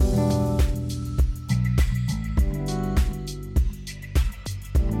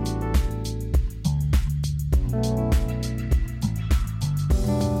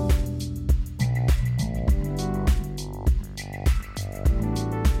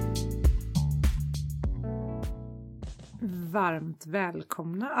Varmt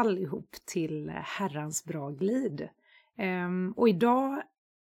välkomna allihop till Herrans bra glid. Och idag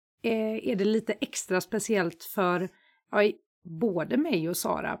är det lite extra speciellt för både mig och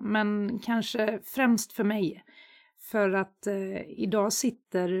Sara, men kanske främst för mig. För att idag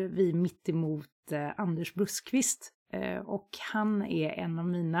sitter vi mitt emot Anders Buskqvist och han är en av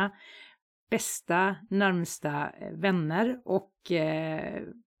mina bästa, närmsta vänner och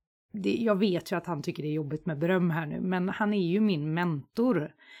jag vet ju att han tycker det är jobbigt med beröm här nu, men han är ju min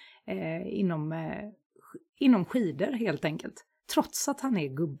mentor inom skidor helt enkelt. Trots att han är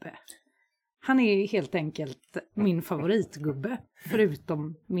gubbe. Han är helt enkelt min favoritgubbe,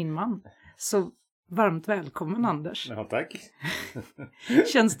 förutom min man. Så varmt välkommen Anders. Ja, tack.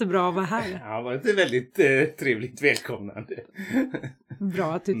 Känns det bra att vara här? Ja, det var ett väldigt trevligt välkomnande.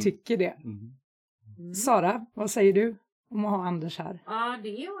 Bra att du tycker det. Sara, vad säger du om att ha Anders här? Ja,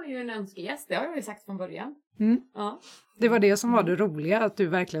 det var ju en önskegäst. Det har jag ju sagt från början. Ja. Det var det som var det roliga, att du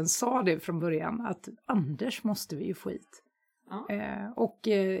verkligen sa det från början. Att Anders måste vi ju få hit. Ja. Och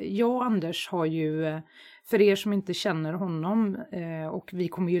jag och Anders har ju, för er som inte känner honom, och vi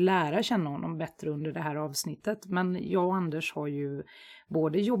kommer ju lära känna honom bättre under det här avsnittet. Men jag och Anders har ju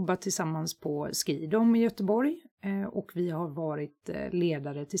både jobbat tillsammans på skidom i Göteborg. Och vi har varit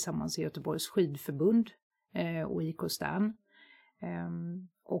ledare tillsammans i Göteborgs skidförbund och IK Stern.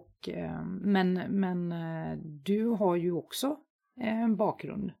 Men du har ju också en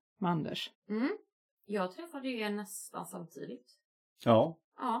bakgrund med Anders. Jag träffade ju nästan samtidigt. Ja,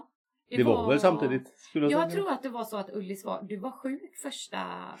 Ja. det var väl samtidigt. Jag tror att det var så att Ullis du var sjuk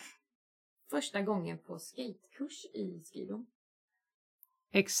första gången på skatekurs i skidom.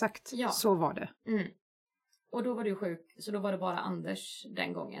 Exakt, ja. Så var det. Och då var du sjuk, så då var det bara Anders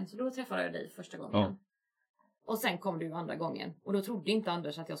den gången. Så då träffade jag dig första gången. Ja. Och sen kom du andra gången. Och då trodde inte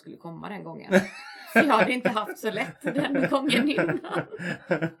Anders att jag skulle komma den gången. För jag hade inte haft så lätt den gången innan.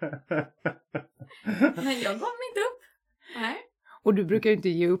 Men jag gav mig inte upp. Nej. Och du brukar ju inte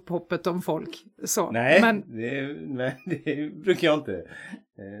ge upp hoppet om folk. Så. Nej, men... det brukar jag inte.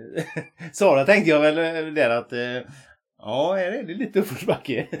 Sara tänkte jag väl där att ja, här är det lite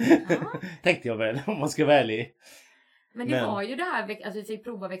uppförsbacke. Tänkte jag väl, om man ska vara ärlig. Men det var ju det här, att vi fick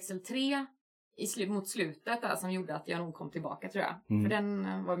prova växel 3 mot slutet där, som gjorde att jag nog kom tillbaka, tror jag. För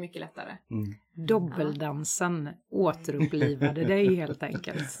den var mycket lättare. Dobbeldansen återupplivade dig helt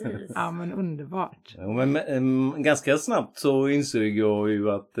enkelt. Ja, men underbart. Ja, men ganska snabbt så insåg jag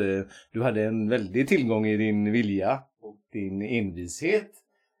ju att du hade en väldig tillgång i din vilja och din envishet.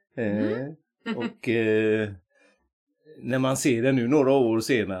 Och när man ser det nu några år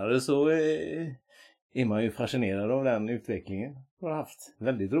senare så är man ju fascinerad av den utvecklingen. Du har haft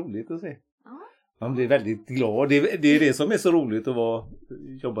väldigt roligt att se. Man blir väldigt glad. Det är det som är så roligt att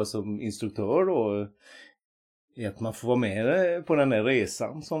jobba som instruktör då. Är att man får vara med på den här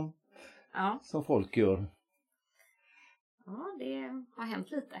resan som folk gör. Ja, det har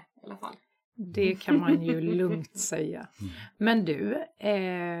hänt lite i alla fall. Det kan man ju lugnt säga. Men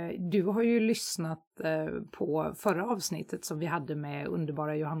du har ju lyssnat på förra avsnittet som vi hade med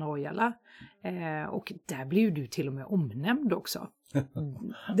underbara Johanna Ojala. Och där blev du till och med omnämnd också.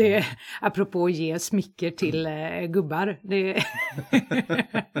 Det, apropå att ge smicker till gubbar.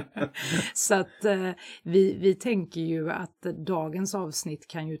 Så att vi tänker ju att dagens avsnitt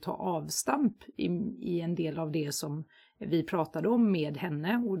kan ju ta avstamp i en del av det som vi pratade om med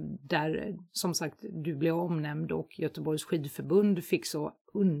henne, och där som sagt du blev omnämnd och Göteborgs skidförbund fick så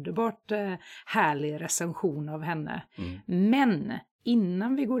underbart härlig recension av henne. Men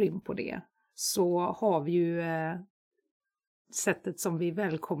innan vi går in på det så har vi ju sättet som vi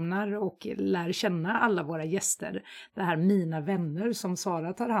välkomnar och lär känna alla våra gäster. Det här mina vänner som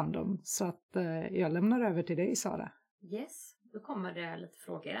Sara tar hand om. Så att jag lämnar över till dig, Sara. Yes, då kommer det lite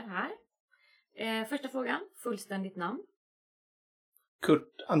frågor här. Första frågan, fullständigt namn.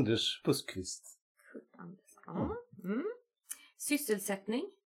 Anders Buskqvist. Ja. Sysselsättning.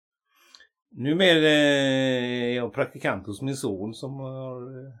 Numera är jag praktikant hos min son som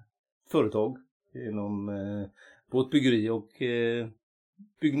har företag inom båtbyggeri och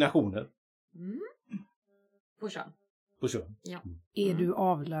byggnationer. På sjön. På sjön. Ja. Är du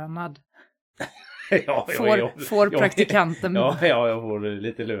avlönad? Får praktikanten? Ja, jag får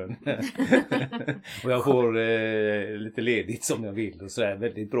lite lön. Och jag får lite ledigt som jag vill. Och så är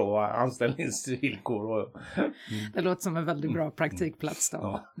väldigt bra anställningsvillkor. Det låter som en väldigt bra praktikplats då.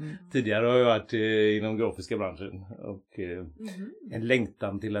 Ja. Tidigare har jag varit inom grafiska branschen. Och en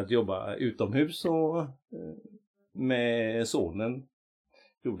längtan till att jobba utomhus och med sonen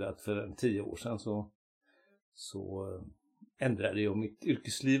gjorde att för 10 år sedan så ändrade jag mitt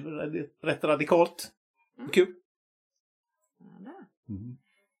yrkesliv rätt radikalt. Kul.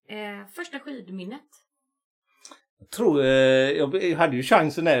 Första skidminnet? Jag tror, jag hade ju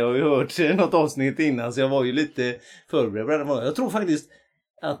chansen där, jag har ju hört något avsnitt innan så jag var ju lite förberedd. Jag tror faktiskt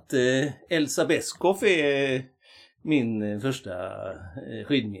att Elsa Beskow är min första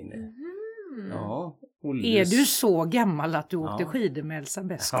skidminne. Ja, Är du så gammal att du åkte skidor med Elsa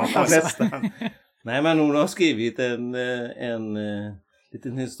Beskow? Ja, nästan. Nej, men hon har skrivit en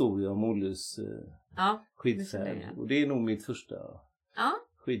liten historia om Olles skidfärd. Och det är nog mitt första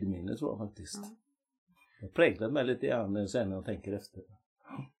skidminne tror jag faktiskt. Jag präglade mig lite grann sen när jag tänker efter.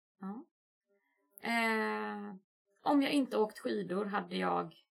 Om jag inte åkt skidor hade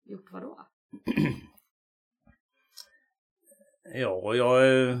jag gjort vad då? Ja, jag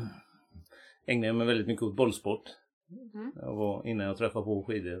ägnade mig väldigt mycket åt bollsport. Innan jag träffade på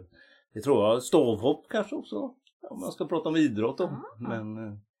skidor. Det tror jag, stavhopp kanske också. Om man ska prata om idrott då. Men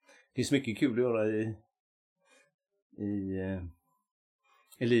det finns mycket kul att göra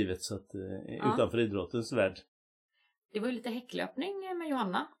i livet så att, utanför idrottens värld. Det var ju lite häcklöpning med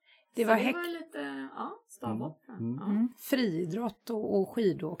Johanna. Det var lite stavhopp. Friidrott och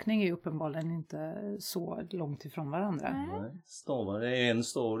skidåkning är uppenbarligen inte så långt ifrån varandra. Nej, stavar, det är en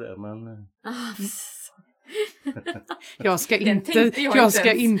stav där men... Jag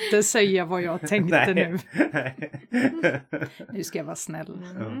ska inte säga vad jag tänkte nu. Nu ska jag vara snäll.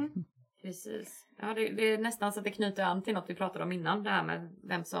 Precis. Ja, det är nästan så att det knyter an till något vi pratade om innan. Det här med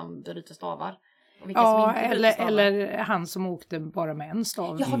vem som bryter stavar. Ja, eller han som åkte bara med en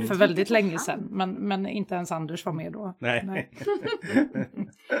stav för väldigt länge sedan. Men inte ens Anders var med då. Nej.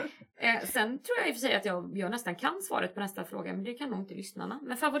 Sen tror jag i och för sig att jag nästan kan svaret på nästa fråga. Men det kan nog inte lyssnarna.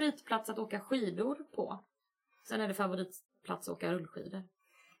 Men favoritplats att åka skidor på? Sen är det favoritplats att åka rullskidor.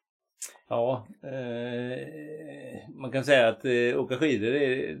 Ja, man kan säga att åka skidor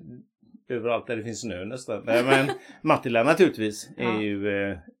är överallt där det finns snö nästan. Men Mattila naturligtvis är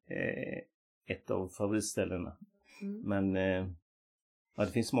ju ett av favoritställena. Men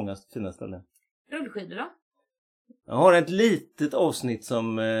det finns många fina ställen. Rullskidor då? Jag har ett litet avsnitt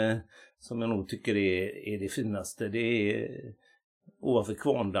som jag nog tycker är det finaste. Det är ovanför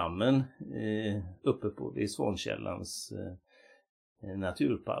Kvarndammen uppe på det är Svankällans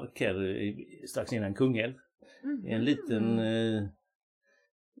naturpark här strax innan Kungälv. En liten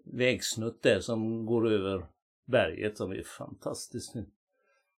vägsnutt där som går över berget som är fantastiskt nu.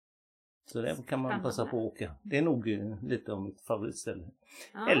 Så där kan man passa på att åka. Det är nog lite av mitt favoritställe.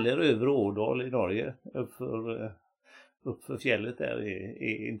 Eller över Årdal i Norge. Uppför fjället där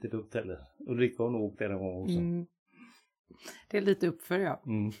är inte dumt heller. Ulrika har nog åkt där en gång också. Det är lite uppför, ja.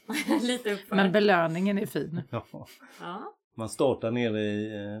 Lite uppför. Men belöningen är fin. Ja. Man startar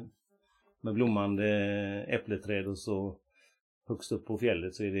nere med blommande äppleträd och så högst upp på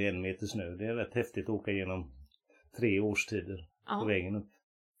fjället så är det 1 meter snö. Det är rätt häftigt att åka igenom 3 årstider på vägen upp.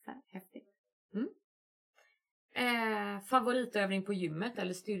 Häftigt. Favoritövning på gymmet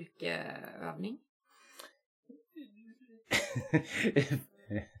eller styrkeövning?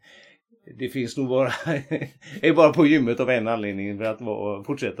 Det finns nog bara på gymmet av en anledning för att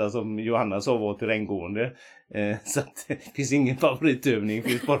fortsätta som Johanna sa vara terränggående. Så att det finns ingen favoritövning, det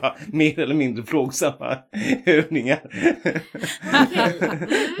finns bara mer eller mindre plågsamma övningar.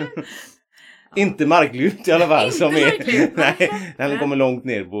 Inte marklyft i alla fall. Som är, nej, den kommer långt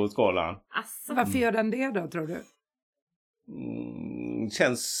ner på skalan. Varför gör den det då, tror du?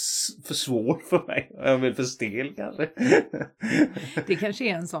 Känns för svårt för mig. Jag är väl för stel kanske. Det kanske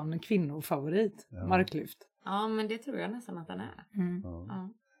är en sån kvinnofavorit, marklyft. Ja, men det tror jag nästan att den är.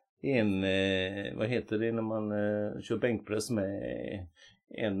 Vad heter det när man kör bänkpress med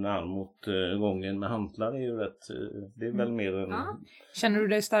en arm mot gången med hantlar? Är ju rätt, det är väl mer än... Känner du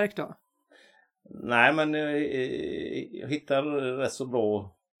dig stark då? Nej, men jag hittar rätt så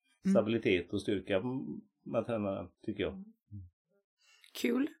bra stabilitet och styrka med tränarna, tycker jag.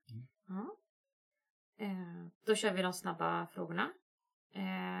 Kul. Då kör vi de snabba frågorna.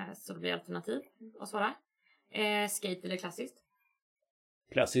 Så det blir alternativ att svara. Skate eller klassiskt?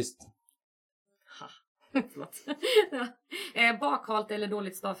 Klassiskt. Förlåt. Bakhalt eller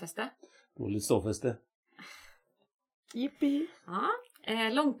dåligt stavfäste? Dåligt stavfäste. Jippi.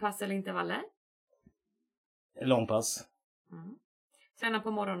 Långpass eller intervaller? Långpass. Träna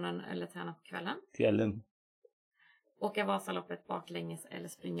på morgonen eller träna på kvällen? Kvällen. Åka Vasaloppet baklänges eller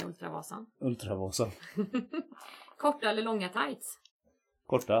springa Ultravasan? Ultravasan. Korta eller långa tights?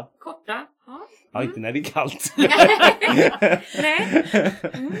 Korta. Korta, Ja, inte när det är kallt. Nej.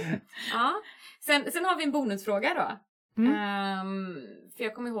 Sen har vi en bonusfråga då. För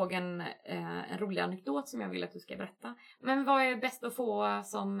jag kommer ihåg en rolig anekdot som jag vill att du ska berätta. Men vad är bäst att få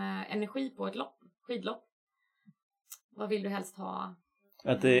som energi på ett skidlopp? Vad vill du helst ha?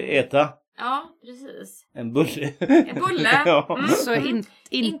 Att äta? Ja, precis. En bulle. En bulle? Ja. Mm. Så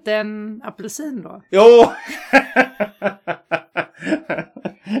inte en apelsin då? Jo!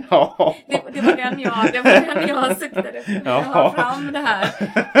 Ja. Det var den jag suktade på. Jag har fram det här.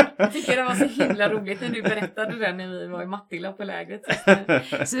 Jag tycker det var så himla roligt när du berättade det när vi var i Mattila på lägret.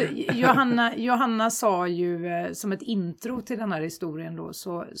 Så Johanna sa ju som ett intro till den här historien då,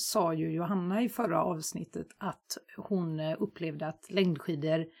 så sa ju Johanna i förra avsnittet att hon upplevde att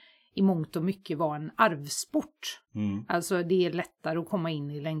längdskidor i mångt och mycket var en arvsport. Mm. Alltså det är lättare att komma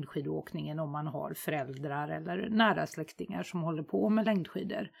in i längdskidåkningen om man har föräldrar eller nära släktingar som håller på med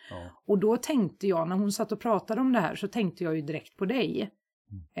längdskidor. Ja. Och då tänkte jag, när hon satt och pratade om det här, så tänkte jag ju direkt på dig.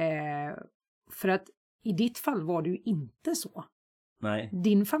 För att i ditt fall var det ju inte så. Nej.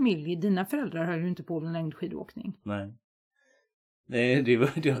 Din familj, dina föräldrar höll ju inte på med längdskidåkning. Nej.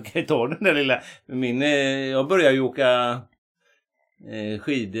 Jag kan ta den där lilla. Jag började ju åka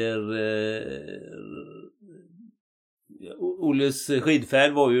skidor. Olles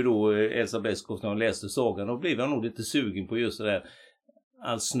skidfärd var ju då Elsa Buskqvist när hon läste sagan, och blev jag nog lite sugen på just det där.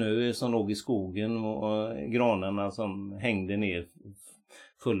 All snö som låg i skogen och granarna som hängde ner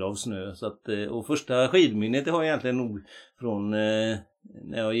fulla av snö. Så att, och första skidminnet det har egentligen nog från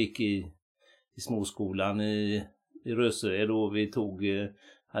när jag gick i småskolan i Rösö, då vi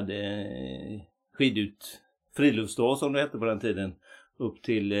hade friluftsdag som det hette på den tiden, upp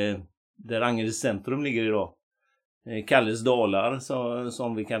till där Angeles centrum ligger idag. Kalles dalar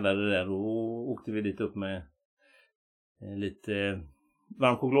som vi kallade det där, och åkte vi dit upp med lite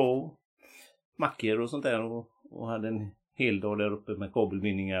varm choklad, mackor och sånt där, och hade en hel dag där uppe med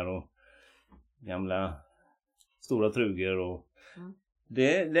kabelbindningar och gamla stora trugor och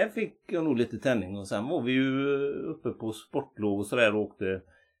det fick jag nog lite tändning. Och sen var vi ju uppe på sportlov och sådär och åkte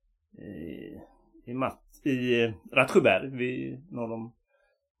i Ratsjöberg vid norr om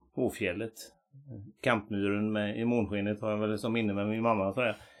Håfjället. Kampmyren i månskenet har jag väl som minne med min mamma och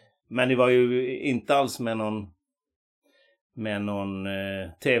sådär. Men det var ju inte alls med någon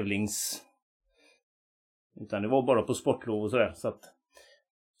tävlings, utan det var bara på sportlov och sådär. Så att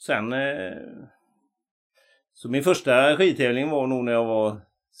sen så min första skidtävling var nog när jag var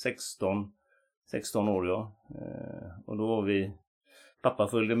 16 år, ja. Och då var pappa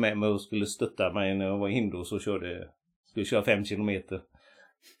följde med mig och skulle stötta mig när jag var i Hindås och skulle köra 5 kilometer.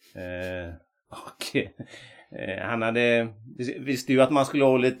 Han visste ju att man skulle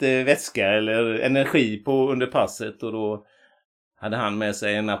ha lite vätska eller energi under passet, och då hade han med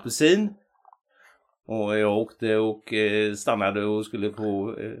sig en apelsin, och jag åkte och stannade och skulle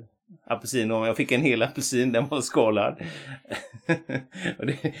få apelsin, och jag fick en hel apelsin, den var skalad. Och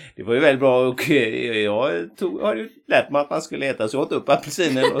det var ju väldigt bra, och jag har ju lärt mig att man skulle äta, så jag åt upp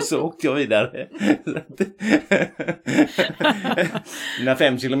apelsinen och så åkte jag vidare. Mina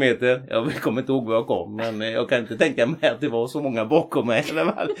 5 kilometer, jag kommer inte ihåg var jag kom, men jag kan inte tänka mig att det var så många bakom mig i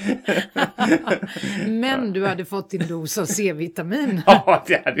alla fall. Men du hade fått din dos av C-vitamin. Ja,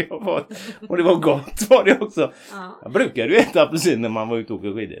 det hade jag fått. Och det var gott var det också. Ja. Jag brukade ju äta apelsin när man var ute och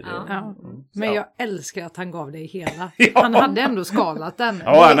åkte skidor. Ja. Men jag älskar att han gav dig hela. Ja. Han hade ändå skalat den.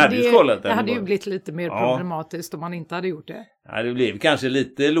 Ja, han hade ju skalat den. Det hade ju blivit lite mer problematiskt om han inte hade gjort det. Ja, det blev kanske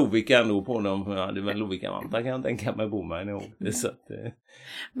lite Lovika ändå på dem. Ja, det var Lovika-vantar kan jag tänka mig på mig nu. Så att,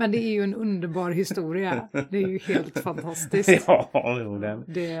 Men det är ju en underbar historia. Det är ju helt fantastiskt. Ja, den.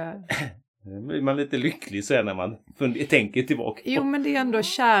 Det blir man lite lycklig så när man tänker tillbaka. Jo, men det är ändå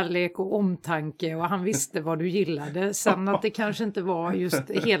kärlek och omtanke, och han visste vad du gillade. Sen att det kanske inte var just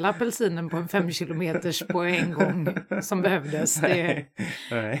hela apelsinen på en 5 kilometers på en gång som behövdes. Nej.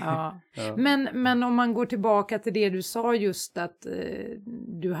 Ja. Men om man går tillbaka till det du sa, just att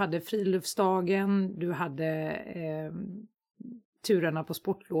du hade friluftsdagen, du hade turerna på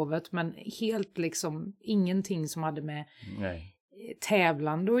sportlovet, men helt liksom ingenting som hade med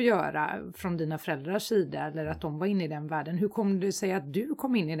tävlande att göra från dina föräldrars sida, eller att de var inne i den världen. Hur kom det sig att du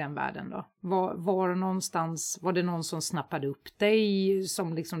kom in i den världen då? Var det någon som snappade upp dig,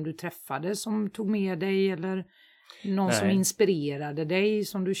 som liksom du träffade, som tog med dig, eller någon som inspirerade dig,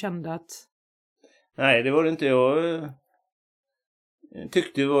 som du kände att... Nej, det var det inte. Jag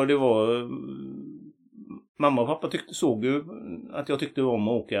tyckte vad det var. Mamma och pappa såg ju att jag tyckte om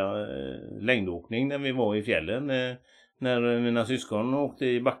att åka längdåkning när vi var i fjällen. När mina syskon åkte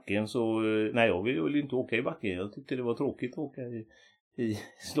i backen så... Nej, jag ville inte åka i backen. Jag tyckte det var tråkigt att åka i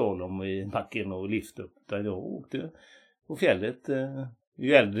slalom i backen och lift upp. Utan jag åkte på fjället.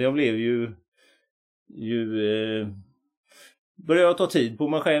 Ju äldre jag blev ju började jag ta tid på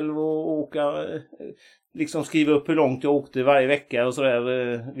mig själv och åka... Liksom skriva upp hur långt jag åkte varje vecka och sådär.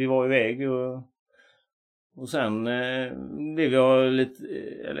 Vi var iväg och Och sen blev jag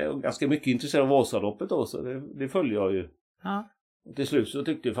ganska mycket intresserad av Vasaloppet då, så det följde jag ju. Ja. Och till slut så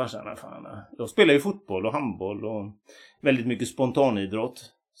tyckte farsan, fan, jag spelar ju fotboll och handboll och väldigt mycket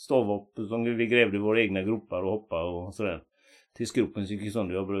spontanidrott. Stavhopp som vi grävde våra egna gropar och hoppade och sådär. Tills gropen gick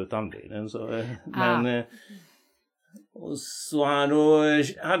sönder och jag bröt handleden. Och så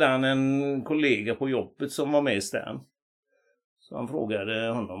hade han en kollega på jobbet som var med i stan. Så han frågade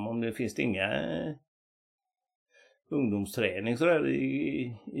honom om det finns inga ungdomsträning så där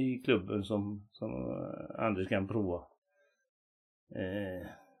i klubben som Anders kan prova.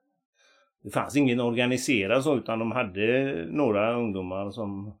 Det fanns ingen organiserad så, utan de hade några ungdomar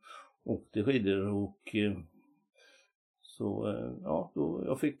som åkte skidor och så då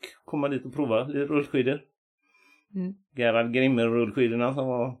jag fick komma dit och prova rullskidor. Gerhard Grimmer rullskidorna som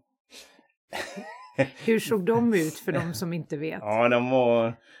var Hur såg de ut för de som inte vet? Ja,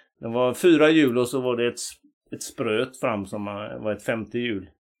 de var 4 hjul och så var det ett spröt fram som var ett 5:e hjul.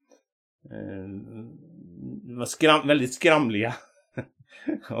 Det var väldigt skramliga.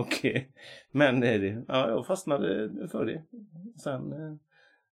 Okej. Men jag fastnade för det. Sen,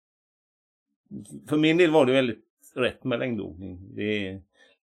 för min del var det väldigt rätt med längdåkning. Det är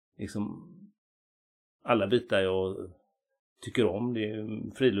liksom alla bitar jag tycker om. Det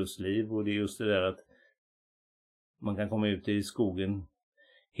är friluftsliv och det är just det där att man kan komma ut i skogen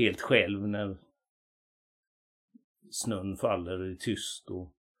helt själv när snön faller, det är tyst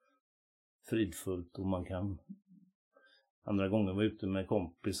och fridfullt och man kan andra gånger vara ute med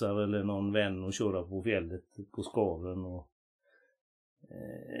kompisar eller någon vän och köra på fjället på Skaren och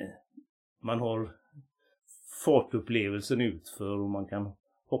man har fartupplevelsen utför och man kan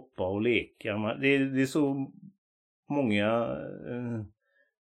hoppa och leka. Det är så många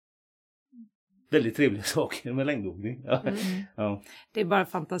väldigt trevliga saker med längdåkning. Ja. Ja. Det är bara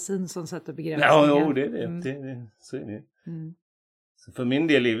fantasin som sätter begränsningar. Ja, det är det. Så är det. Så för min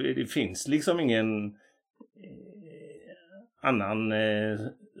del det finns liksom ingen annan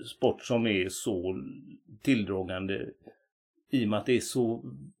sport som är så tilldragande i och med att det är så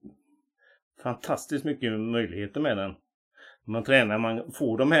fantastiskt mycket möjligheter med den. Man tränar, man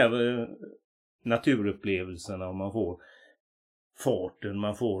får de här naturupplevelserna och man får farten,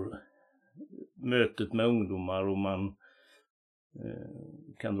 man får mötet med ungdomar och man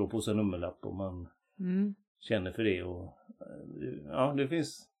kan dra på sig nummerlapp och man känner för det och det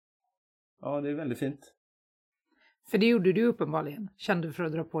finns det är väldigt fint. För det gjorde du uppenbarligen, kände för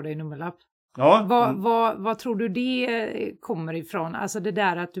att dra på dig nummerlapp. Ja. Vad tror du det kommer ifrån? Alltså det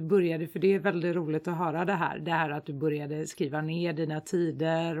där att du började, för det är väldigt roligt att höra det här att du började skriva ner dina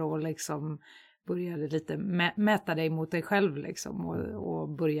tider och liksom började lite mäta dig mot dig själv liksom och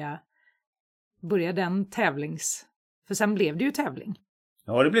börja den för sen blev det ju tävling.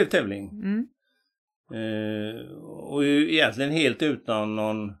 Ja, det blev tävling. Och egentligen helt utan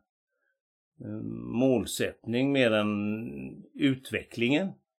någon målsättning mer än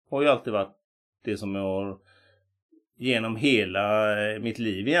utvecklingen har ju alltid varit det som jag har genom hela mitt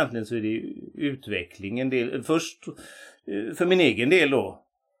liv egentligen, så är det utvecklingen först för min egen del då,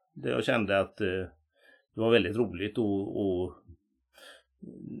 där jag kände att det var väldigt roligt och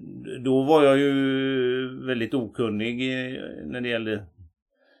då var jag ju väldigt okunnig när det gällde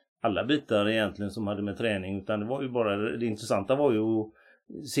alla bitar egentligen som hade med träning, utan det var ju bara det intressanta var ju att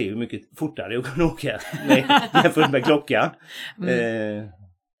se hur mycket fortare jag kunde åka jämfört med klockan.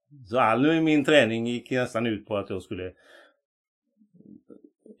 Så all min träning gick nästan ut på att jag skulle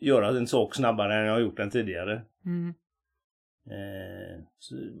göra en sak snabbare än jag har gjort den tidigare.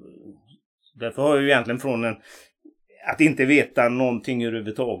 Så, därför har jag ju egentligen från att inte veta någonting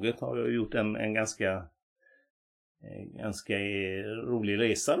överhuvudtaget har jag gjort en ganska rolig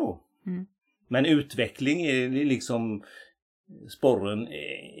resa då. Men utveckling är liksom sporren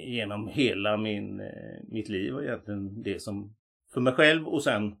genom hela mitt liv och egentligen det som för mig själv och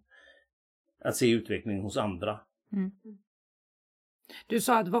sen att se utveckling hos andra. Du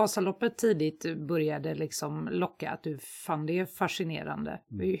sa att Vasaloppet tidigt började liksom locka, att du fann det fascinerande.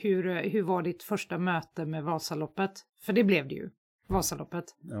 Hur var ditt första möte med Vasaloppet? För det blev det ju, Vasaloppet.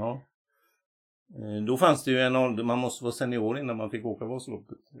 Ja. Då fanns det ju en ålder, man måste vara senior innan man fick åka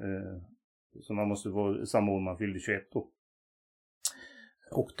Vasaloppet. Så man måste vara samma år man fyllde 21 då.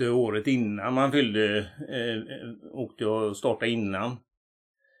 Åkte året innan man fyllde, åkte jag starta innan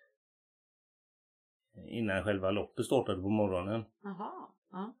själva loppet startade på morgonen. Aha.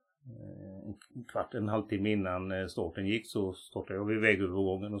 Ja. En halvtimme innan starten gick så startade jag vid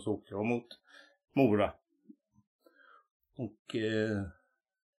vägövergången och så åkte jag mot Mora. Och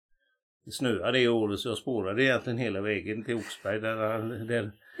det snöade det året så jag spårade egentligen hela vägen till Oxberg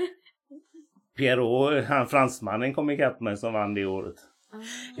där Pierrot, han fransmannen, kom ikapp mig som vann det året.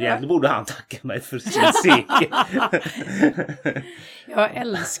 Egentligen borde han tacka mig för sin seger. Jag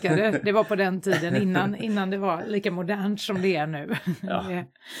älskar det. Det var på den tiden innan det var lika modernt som det är nu.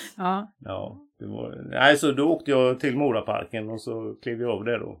 Ja, det var... Nej, så då åkte jag till Moraparken och så klev jag av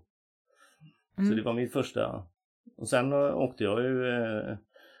där då. Så det var mitt första. Och sen åkte jag ju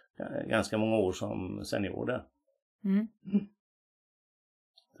ganska många år som senior där.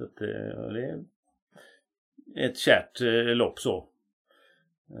 Så att, det är ett kärt lopp så.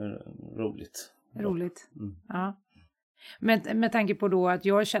 Roligt. Ja. Men med tanke på då att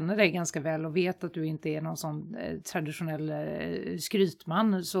jag känner dig ganska väl och vet att du inte är någon sån traditionell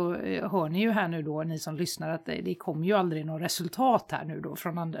skrytman, så hör ni ju här nu då, ni som lyssnar, att det kommer ju aldrig något resultat här nu då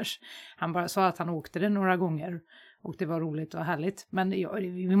från Anders. Han bara sa att han åkte det några gånger och det var roligt och härligt. Men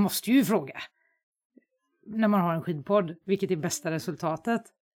vi måste ju fråga, när man har en skidpodd, vilket är bästa resultatet?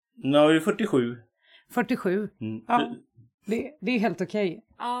 Ja, det är 47. 47, ja. Det är helt okej.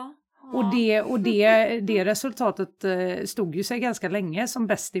 Ja. Och det resultatet stod ju sig ganska länge som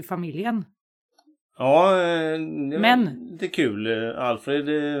bäst i familjen. Ja, det var lite kul. Alfred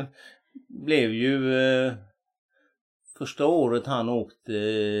blev ju första året han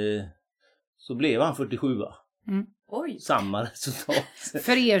åkte så blev han 47. Oj. Samma resultat.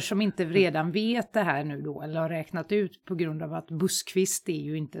 För er som inte redan vet det här nu då, eller har räknat ut, på grund av att Buskqvist är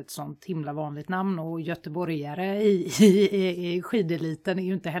ju inte ett sånt himla vanligt namn, och göteborgare i skideliten är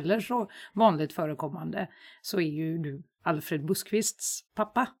ju inte heller så vanligt förekommande, så är ju du Alfred Buskqvists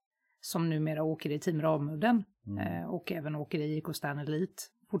pappa, som numera åker i Team Ramudden och även åker i IK Stern Elite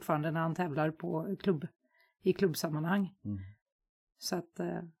fortfarande när han tävlar på i klubbsammanhang. Så att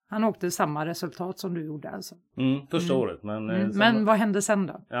han åkte samma resultat som du gjorde alltså. Första året. Men vad hände sen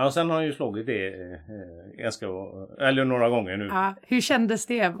då? Ja, sen har han ju slagit det eller några gånger nu. Ja, hur kändes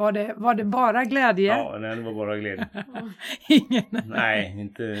det? Var det bara glädje? Ja, nej, det var bara glädje. Ingen? Nej,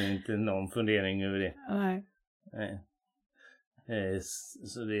 inte någon fundering över det. Nej.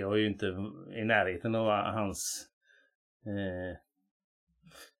 Så det var ju inte i närheten av hans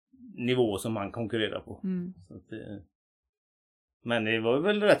nivå som han konkurrerar på. Så att, men det var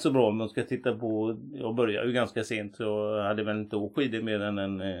väl rätt så bra om man ska titta på. Jag började ju ganska sent, så jag hade väl inte åkt skidor mer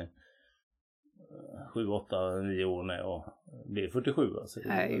än 7, 8, 9 år när jag blev 47. Alltså. Det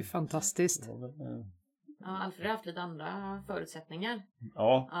är ju fantastiskt. Ja, Alfred har haft lite andra förutsättningar.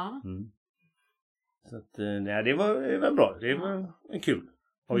 Ja. Så att, nej, det var bra. Det var kul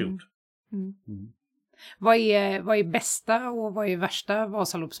att ha gjort. Vad är bästa och vad är värsta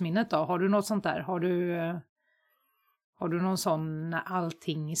Vasaloppsminnet då? Har du något sånt där? Har du någon sån när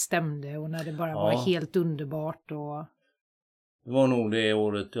allting stämde och när det bara var helt underbart? Och... Det var nog det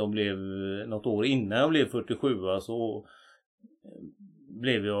året jag blev, något år innan jag blev 47, så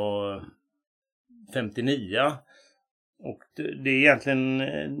blev jag 59. Och det är egentligen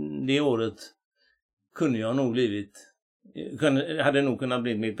det året kunde jag nog hade nog kunnat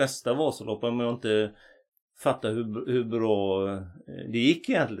bli mitt bästa Vasalopp om jag inte fattade hur bra det gick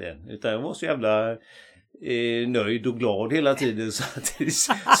egentligen. Utan jag var så jävla nöjd och glad hela tiden så att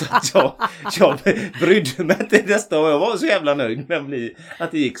jag brydde mig inte nästan, och jag var så jävla nöjd med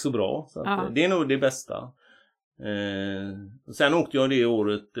att det gick så bra. Så att, det är nog det bästa. Och sen åkte jag det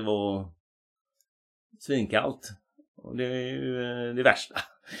året, det var svinkallt. Och det är ju det värsta.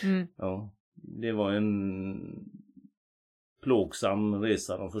 Ja, det var en plågsam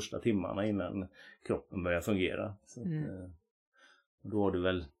resa de första timmarna innan kroppen började fungera. Så att, då var det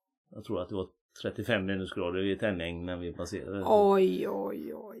väl, jag tror att det var 35 minusgrader i Träningen när vi passerade. Oj.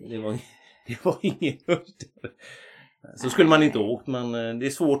 Det var ingen höjd. Så skulle man inte åkt, men det är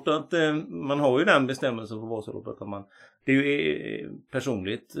svårt att man har ju den bestämmelsen på Vasaloppet att det är ju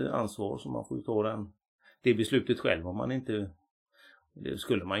personligt ansvar som man får ta det beslutet själv om man inte. Det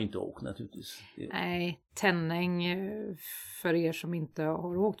skulle man inte åkt naturligtvis. Nej, Träning, för er som inte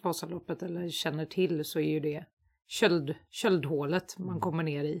har åkt Vasaloppet eller känner till, så är ju det köldhålet man kommer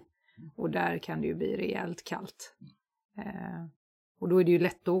ner i. Och där kan det ju bli rejält kallt. Och då är det ju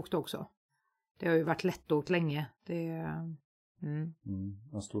lättåkt också. Det har ju varit lättåkt länge.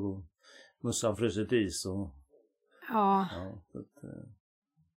 Man står och mussan frusit is och... Ja.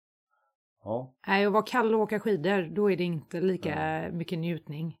 Nej, och vara kall och åka skidor, då är det inte lika mycket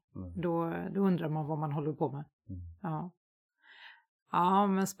njutning. Då undrar man vad man håller på med. Ja,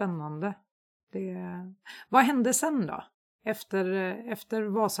 men spännande. Vad hände sen då? Efter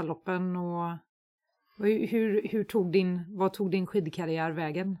Vasaloppen, och vad tog din skidkarriär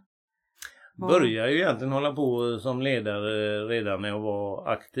vägen? Började ju egentligen hålla på som ledare redan när jag var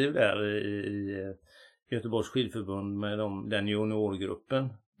aktiv där i Göteborgs skidförbund med den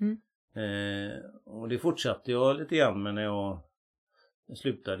juniorgruppen. Och det fortsatte jag lite grann, men när jag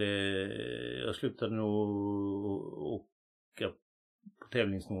slutade nog åka på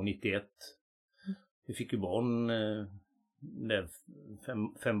tävlingsnivå 91. Vi fick ju barn, där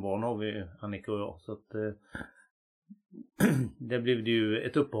 5 barn har vi, Annika och jag, så att det blev det ju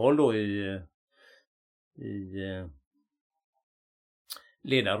ett uppehåll då i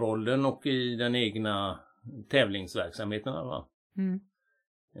ledarrollen och i den egna tävlingsverksamheten. Va?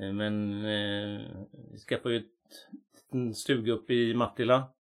 Men vi skaffade ju en stuga upp i Mattila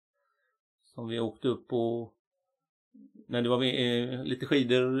som vi åkte upp på när det var lite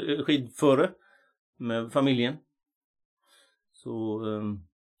skidföre med familjen. Så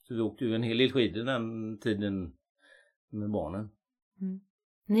vi åkte ju en hel del skidor den tiden med barnen.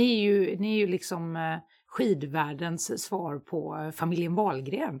 Ni är ju liksom skidvärldens svar på familjen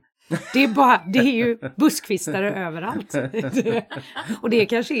Wahlgren. Det är ju buskqvistare överallt. Och det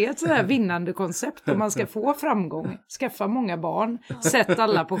kanske är ett sådär vinnande koncept om man ska få framgång. Skaffa många barn, sätt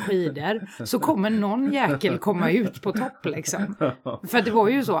alla på skidor, så kommer någon jäkel komma ut på topp liksom. För det var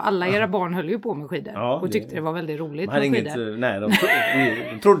ju så, alla era barn höll ju på med skidor och tyckte det var väldigt roligt med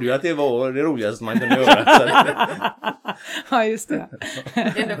skidor. De trodde ju att det var det roligaste man kunde göra. Ja, just det. Det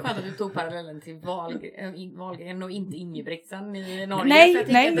är ändå skönt att du tog parallellen till Wahlgren och inte Ingebrigtsen i Norge. Nej, för jag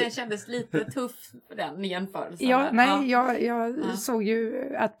tänker att det kändes lite tuff för den jämförelsen. Jag såg ju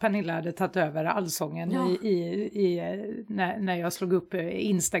att Pernilla hade tagit över allsången när jag slog upp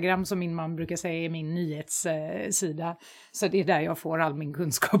Instagram, som min man brukar säga är min nyhetssida. Så det är där jag får all min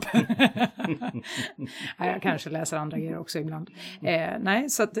kunskap. Jag kanske läser andra grejer också ibland.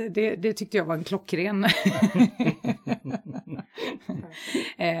 Så att det tyckte jag var en klockren.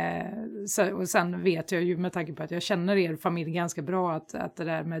 Och sen vet jag ju, med tanke på att jag känner er familj ganska bra, att det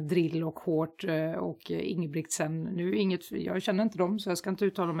där med drill och hårt och Ingebrigtsen, jag känner inte dem så jag ska inte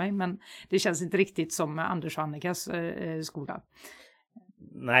uttala mig, men det känns inte riktigt som Anders och Annikas skola.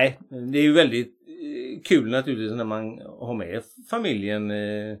 Nej, det är ju väldigt kul naturligtvis när man har med familjen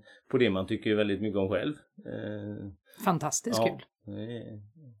på det man tycker väldigt mycket om själv. Fantastiskt kul.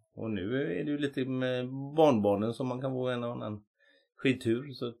 Och nu är det ju lite med barnbarnen som man kan få en annan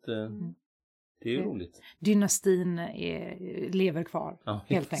skidtur, så att det är ju roligt. Dynastin lever kvar,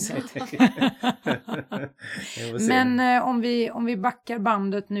 helt enkelt. Men om vi backar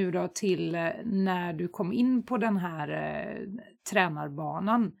bandet nu då till när du kom in på den här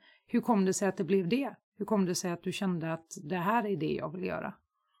tränarbanan. Hur kom det sig att det blev det? Hur kom det sig att du kände att det här är det jag vill göra?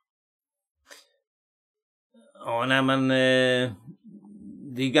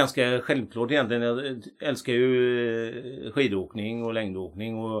 Det är ganska självklart egentligen. Jag älskar ju skidåkning och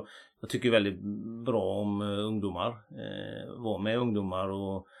längdåkning, och jag tycker väldigt bra om ungdomar. Vara med ungdomar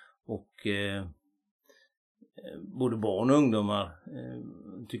och både barn och ungdomar.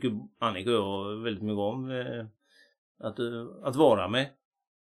 Tycker Annika och jag väldigt mycket om att vara med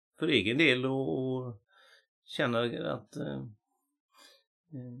för egen del och känna att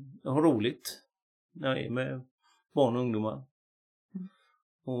jag har roligt när jag är med barn och ungdomar.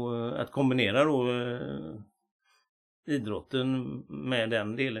 Och att kombinera då idrotten med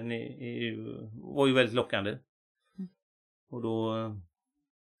den delen var ju väldigt lockande. Och då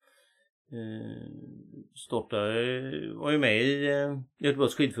var jag med i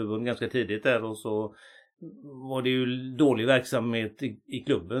Göteborgs skidförbund ganska tidigt där, och så var det ju dålig verksamhet i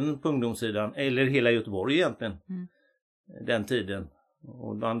klubben på ungdomssidan, eller hela Göteborg egentligen, den tiden.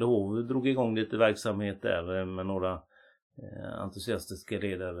 Och Anders drog igång lite verksamhet där med några entusiastiska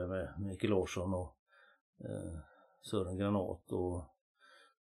ledare med Mikael Larsson och Sören Granat, och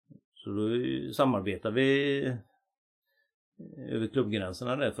så då samarbetade vi över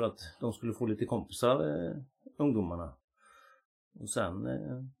klubbgränserna där för att de skulle få lite kompisar, ungdomarna. Och sen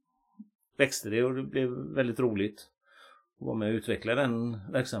växte det och det blev väldigt roligt att vara med och utveckla den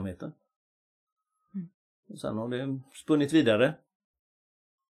verksamheten. Och sen har det spunnit vidare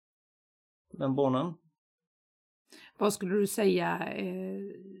på den banan. Vad skulle du säga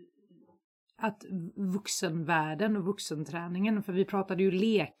att vuxenvärlden och vuxenträningen, för vi pratade ju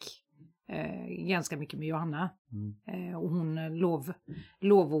lek ganska mycket med Johanna, och hon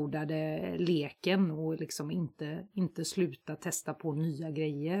lovordade leken och liksom inte sluta testa på nya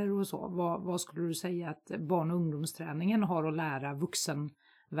grejer och så. Vad skulle du säga att barn- och ungdomsträningen har att lära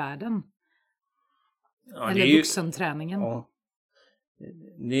vuxenvärlden? Eller vuxenträningen? Ja.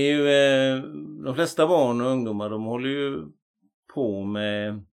 Det är ju de flesta barn och ungdomar, de håller ju på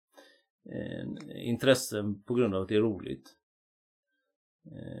med intressen på grund av att det är roligt.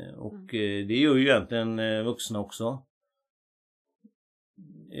 Och det gör ju egentligen vuxna också.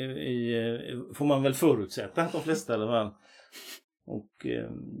 Får man väl förutsätta att de flesta i alla fall Och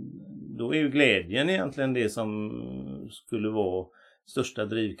då är ju glädjen egentligen det som skulle vara största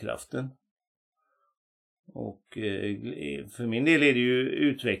drivkraften. Och för min del är det ju,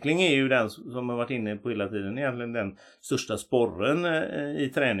 utveckling är ju den som har varit inne på hela tiden, egentligen den största sporren i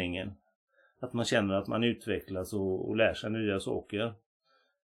träningen. Att man känner att man utvecklas och lär sig nya saker.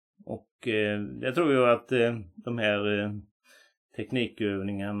 Och jag tror ju att de här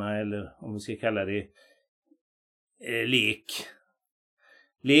teknikövningarna, eller om vi ska kalla det lek.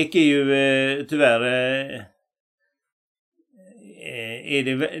 Lek är ju tyvärr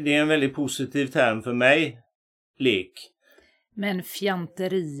det är en väldigt positiv term för mig, lek. Men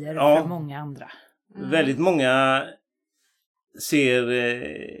fjanterier för många andra. Väldigt många ser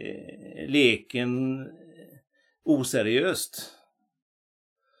leken oseriöst.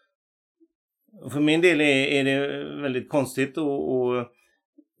 Och för min del är det väldigt konstigt och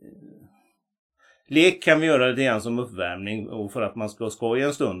lek kan vi göra lite grann som uppvärmning och för att man ska skoja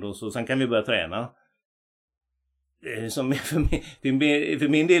en stund och sen kan vi börja träna. För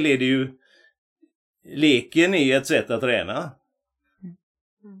min del är det ju, leken är ett sätt att träna.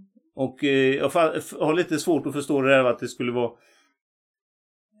 Och jag har lite svårt att förstå det här att det skulle vara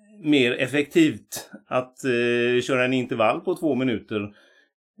mer effektivt att köra en intervall på 2 minuter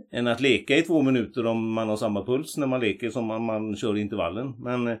än att leka i 2 minuter om man har samma puls när man leker som man kör intervallen.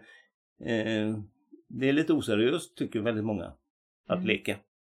 Men det är lite oseriöst, tycker väldigt många, att leka.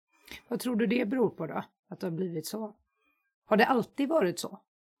 Vad tror du det beror på då? Att det har blivit så? Har det alltid varit så?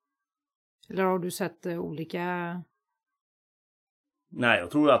 Eller har du sett olika... Nej,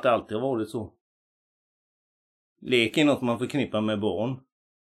 jag tror att det alltid har varit så. Lek är något man förknippar med barn.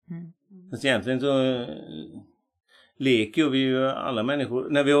 Fast egentligen så leker vi ju alla människor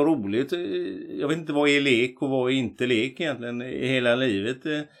när vi har roligt. Jag vet inte vad är lek och vad är inte lek egentligen. Hela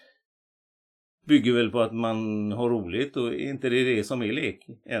livet bygger väl på att man har roligt, och inte det som är lek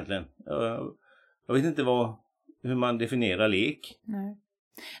egentligen. Jag vet inte hur man definierar lek.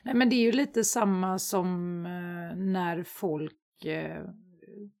 Nej, men det är ju lite samma som när folk,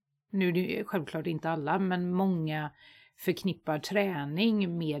 nu är det självklart inte alla, men många förknippar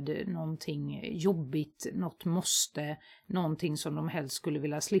träning med någonting jobbigt, något måste, någonting som de helst skulle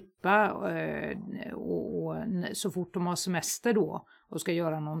vilja slippa, och så fort de har semester då och ska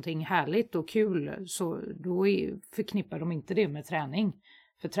göra någonting härligt och kul, så då förknippar de inte det med träning.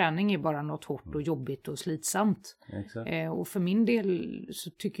 För träning är bara något hårt och jobbigt och slitsamt. Och för min del så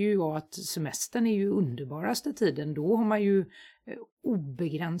tycker jag att semestern är ju underbaraste tiden. Då har man ju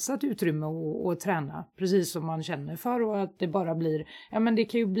obegränsat utrymme att träna. Precis som man känner för, och att det bara blir... Ja, men det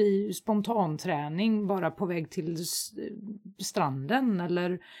kan ju bli spontanträning bara på väg till stranden.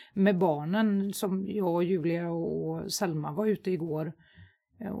 Eller med barnen, som jag, Julia och Selma var ute igår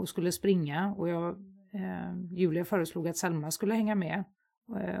och skulle springa. Och Julia föreslog att Selma skulle hänga med.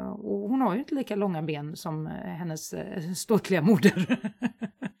 Och hon har ju inte lika långa ben som hennes ståtliga moder.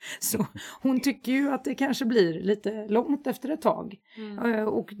 Så hon tycker ju att det kanske blir lite långt efter ett tag.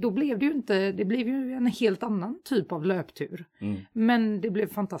 Och då blev det ju inte, det blev ju en helt annan typ av löptur. Men det blev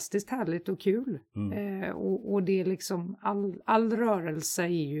fantastiskt härligt och kul. Och det är liksom, all rörelse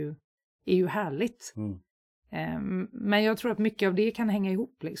är ju härligt. Men jag tror att mycket av det kan hänga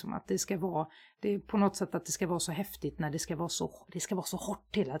ihop liksom, att det ska vara, det är på något sätt att det ska vara så häftigt när det ska vara så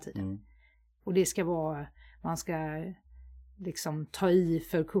hårt hela tiden. Och det ska vara, man ska liksom ta i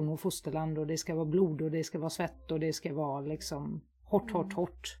för kung och fosterland, och det ska vara blod och det ska vara svett och det ska vara liksom hårt.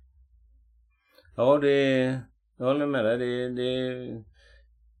 Ja, jag håller med dig.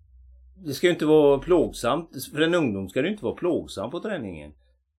 Det ska ju inte vara plågsamt. För en ungdom ska det inte vara plågsamt på träningen.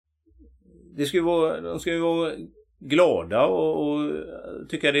 De ska ju vara glada och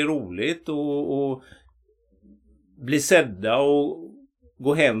tycka det är roligt och bli sedda och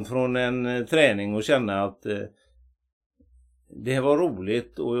gå hem från en träning och känna att det var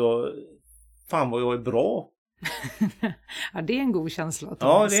roligt och fan vad jag är bra. Ja, det är en god känsla.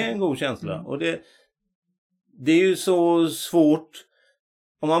 Ja, det är en god känsla. Och det är ju så svårt.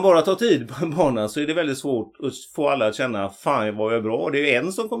 Om man bara tar tid på en bana så är det väldigt svårt att få alla att känna fan vad jag är bra. Det är ju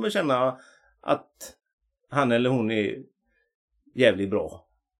en som kommer känna att han eller hon är jävligt bra.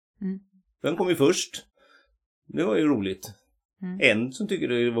 Den kom ju först. Det var ju roligt. En som tycker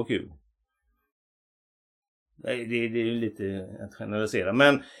det var kul. Det är ju lite att generalisera.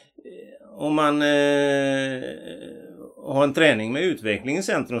 Men om man har en träning med utveckling i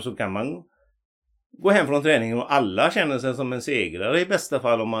centrum, så kan man gå hem från träningen och alla känner sig som en segrare i bästa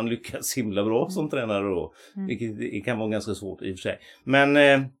fall, om man lyckas himla bra som tränare då. Vilket kan vara ganska svårt i och för sig. Men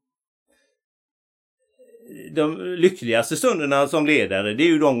de lyckligaste stunderna som ledare, det är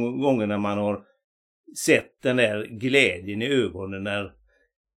ju de gångerna man har sett den där glädjen i ögonen när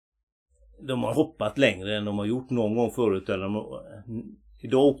de har hoppat längre än de har gjort någon gång förut.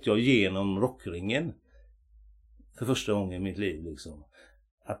 Idag åkte jag igenom rockringen för första gången i mitt liv. Liksom.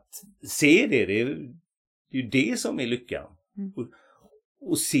 Att se det är ju det som är lyckan.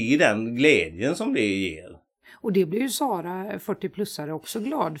 Och se den glädjen som det ger. Och det blir ju Sara, 40-plussare, också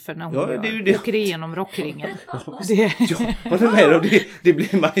glad för när hon åker igenom rockringen.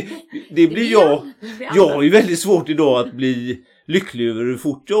 Det blir jag. Jag har ju väldigt svårt idag att bli lycklig över hur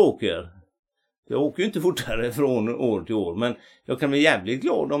fort jag åker. Jag åker ju inte fortare från år till år. Men jag kan bli jävligt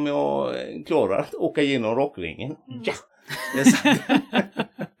glad om jag klarar att åka igenom rockringen. Ja!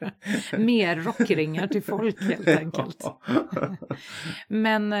 Mer rockringar till folk helt enkelt.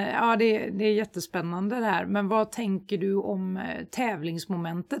 Men ja, det är jättespännande det här. Men vad tänker du om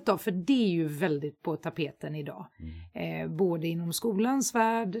tävlingsmomentet då? För det är ju väldigt på tapeten idag. Både inom skolans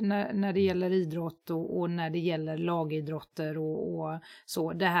värld när det gäller idrott och när det gäller lagidrotter och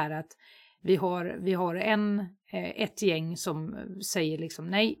så. Det här att vi har ett gäng som säger liksom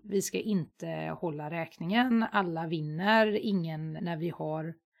nej, vi ska inte hålla räkningen, alla vinner, ingen när vi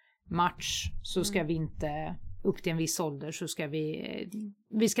har match så ska vi inte, upp till en viss ålder så ska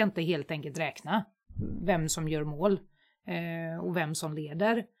vi ska inte helt enkelt räkna vem som gör mål och vem som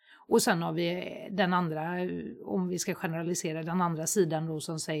leder. Och sen har vi den andra, om vi ska generalisera, den andra sidan då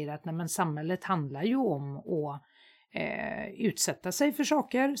som säger att nej, men samhället handlar ju om att utsätta sig för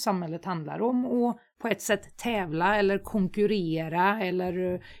saker. Samhället handlar om att på ett sätt tävla eller konkurrera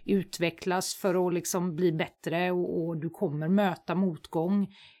eller utvecklas för att liksom bli bättre och du kommer möta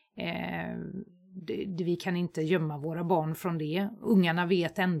motgång. Vi kan inte gömma våra barn från det. Ungarna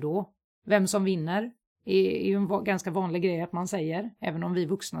vet ändå vem som vinner. Det är ju en ganska vanlig grej att man säger. Även om vi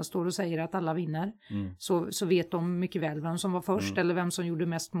vuxna står och säger att alla vinner. Så vet de mycket väl vem som var först eller vem som gjorde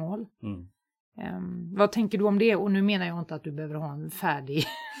mest mål. Vad tänker du om det? Och nu menar jag inte att du behöver ha en färdig...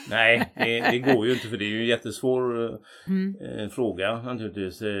 Nej, det går ju inte för det är ju en jättesvår fråga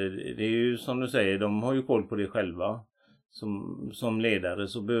naturligtvis. Det är ju som du säger, de har ju koll på det själva. Som ledare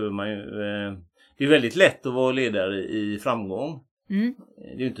så behöver man ju... det är väldigt lätt att vara ledare i framgång.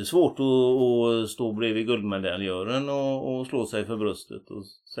 Det är ju inte svårt att stå bredvid guldmedaljören och slå sig för bröstet och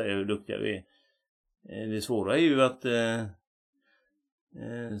säga hur duktiga vi är. Det svåra är ju att...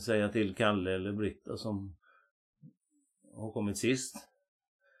 säga till Kalle eller Britta som har kommit sist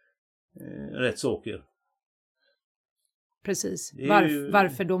rätt saker. Precis.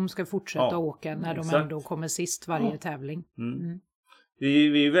 Varför de ska fortsätta åka när de ändå kommer sist varje tävling.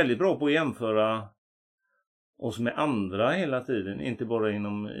 Vi är väldigt bra på att jämföra oss med andra hela tiden. Inte bara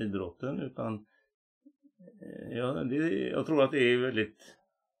inom idrotten utan jag tror att det är väldigt...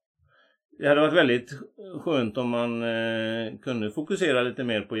 Det hade varit väldigt skönt om man kunde fokusera lite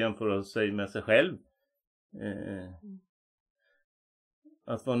mer på att jämföra sig med sig själv.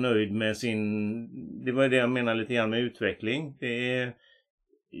 Att vara nöjd med sin... Det var det jag menar lite grann med utveckling.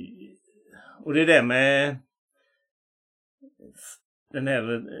 Och det där med den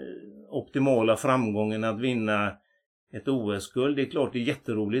här optimala framgången att vinna ett OS-guld. Det är klart det är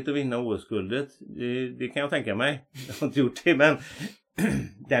jätteroligt att vinna OS-guldet. Det kan jag tänka mig. Jag har inte gjort det men...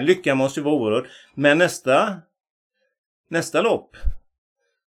 Den lyckan måste ju vara oerhört. Men nästa lopp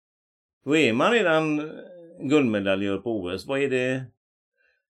då är man redan guldmedaljör på OS. Vad är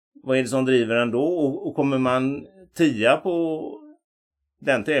det som driver en då? Och kommer man 10 på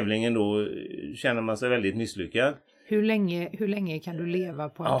den tävlingen då känner man sig väldigt misslyckad. Hur länge kan du leva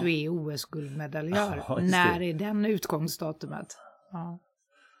på att du är OS-guldmedaljör? När är den utgångsdatumet? Ja.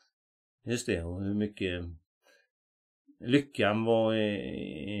 Just det, och hur mycket... Lyckan, vad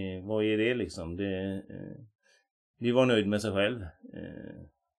är det liksom? Det var nöjd med sig själv.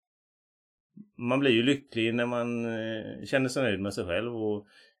 Man blir ju lycklig när man känner sig nöjd med sig själv. Och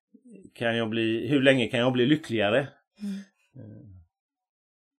hur länge kan jag bli lyckligare?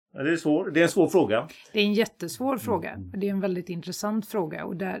 Det är en svår fråga. Det är en jättesvår fråga. Det är en väldigt intressant fråga.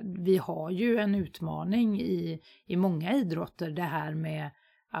 Och vi har ju en utmaning i många idrotter. Det här med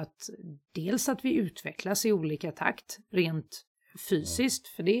att dels att vi utvecklas i olika takt rent fysiskt.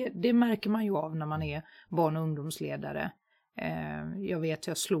 För det märker man ju av när man är barn- och ungdomsledare. Jag vet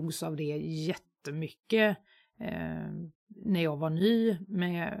jag slogs av det jättemycket när jag var ny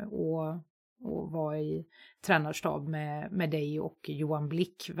med och var i tränarstab med dig och Johan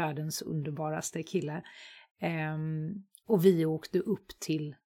Blick, världens underbaraste kille. Och vi åkte upp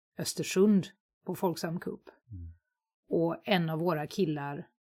till Östersund på Folksam Cup. Och en av våra killar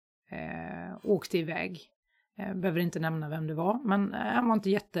åkte iväg. Behöver inte nämna vem det var. Men han var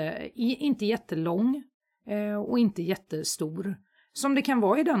inte jättelång och inte jättestor. Som det kan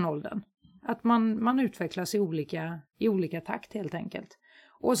vara i den åldern. att man utvecklas i olika takt helt enkelt.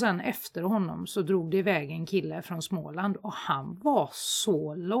 Och sen efter honom så drog det iväg en kille från Småland och han var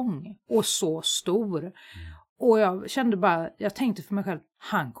så lång och så stor. Och jag tänkte för mig själv,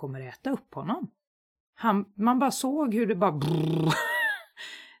 han kommer äta upp honom. Man bara såg hur det bara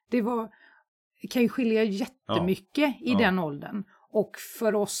det kan ju skilja jättemycket i den åldern. Och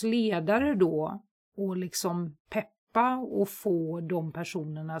för oss ledare då och liksom peppa och få de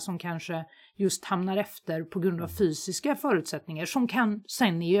personerna som kanske just hamnar efter på grund av fysiska förutsättningar som kan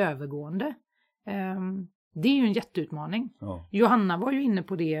sen i övergående. Det är ju en jätteutmaning. Ja. Johanna var ju inne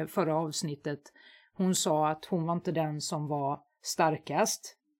på det förra avsnittet. Hon sa att hon var inte den som var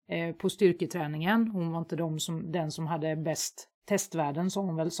starkast på styrketräningen. Hon var inte den som hade bäst testvärden, som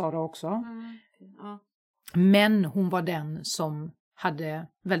hon väl sa det också. Ja. Men hon var den som hade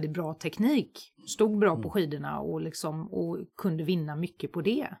väldigt bra teknik, stod bra på skidorna och kunde vinna mycket på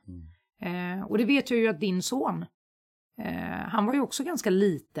det. Och det vet jag ju att din son, han var ju också ganska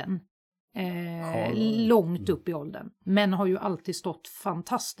liten, långt upp i åldern, men har ju alltid stått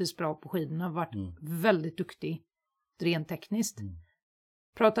fantastiskt bra på skidorna, varit väldigt duktig rent tekniskt.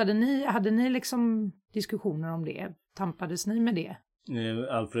 Hade ni liksom diskussioner om det? Tampades ni med det?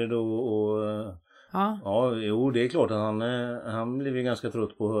 Alfred och ja, jo, det är klart att han blev ju ganska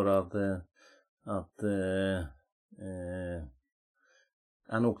trött på att höra att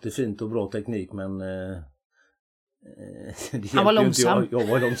han åkte fint och bra teknik, men han var långsam. Jag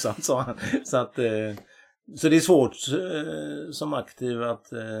var långsam, sa han. Så det är svårt som aktiv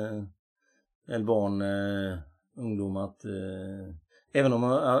att eller barn, ungdom, att även om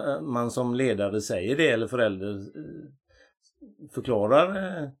man som ledare säger det eller förälder förklarar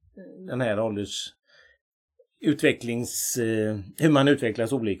den här hur man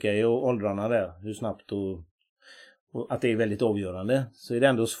utvecklas olika i åldrarna där, hur snabbt och att det är väldigt avgörande, så är det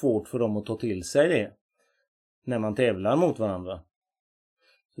ändå svårt för dem att ta till sig det när man tävlar mot varandra.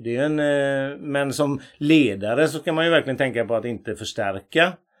 Så det är men som ledare så kan man ju verkligen tänka på att inte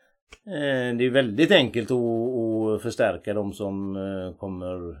förstärka. Det är väldigt enkelt att förstärka de som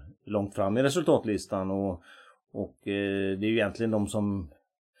kommer långt fram i resultatlistan och det är ju egentligen de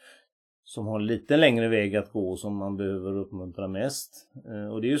som har lite längre väg att gå som man behöver uppmuntra mest.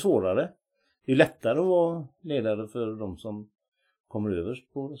 Och det är ju svårare. Det är lättare att vara ledare för de som kommer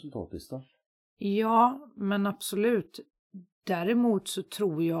överst på resultatlistan. Ja, men absolut. Däremot så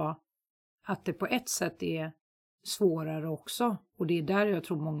tror jag att det på ett sätt är svårare också. Och det är där jag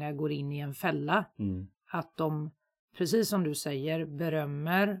tror många går in i en fälla. Att de, precis som du säger,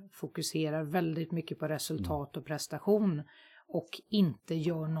 berömmer, fokuserar väldigt mycket på resultat och prestation. Och inte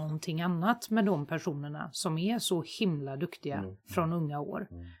gör någonting annat med de personerna som är så himla duktiga från unga år.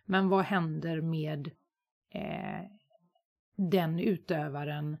 Men vad händer med den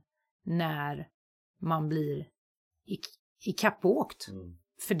utövaren när man blir ikappåkt?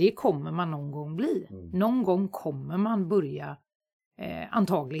 För det kommer man någon gång bli. Någon gång kommer man börja,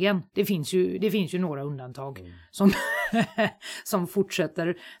 antagligen. Det finns ju några undantag som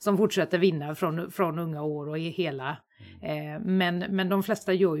fortsätter vinna från unga år och är hela. Men de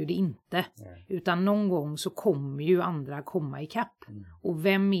flesta gör ju det inte. Utan någon gång så kommer ju andra komma ikapp. Och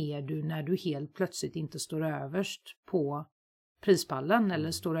vem är du när du helt plötsligt inte står överst på prispallen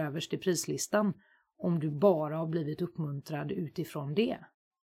eller står överst i prislistan, om du bara har blivit uppmuntrad utifrån det?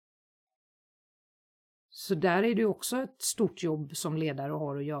 Så där är det också ett stort jobb som ledare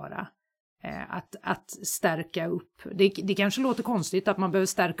har att göra. Att stärka upp. Det kanske låter konstigt att man behöver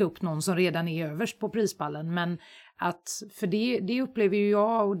stärka upp någon som redan är överst på prispallen. Men för det upplever ju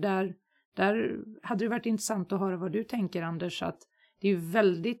jag, och där hade det varit intressant att höra vad du tänker, Anders. Att det är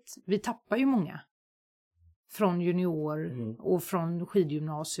ju vi tappar ju många. Från junior och från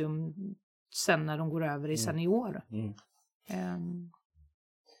skidgymnasium sen när de går över i senior.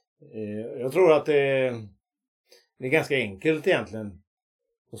 Jag tror att det är ganska enkelt egentligen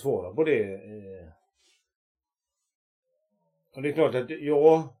att svara på det. Och det är klart att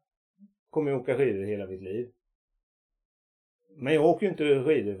jag kommer att åka skidor hela mitt liv. Men jag åker inte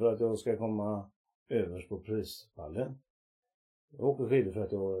skidor för att jag ska komma överst på prispallen. Jag åker skidor för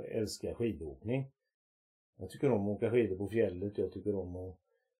att jag älskar skidåkning. Jag tycker om att åka skidor på fjället. Jag tycker om att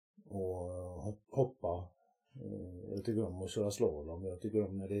hoppa. Jag tycker om att köra slalom. Jag tycker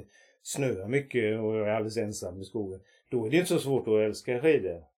om när det snöar mycket och jag är alldeles ensam i skogen. Då är det inte så svårt att älska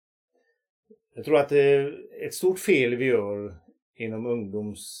skidor. Jag tror att ett stort fel vi gör inom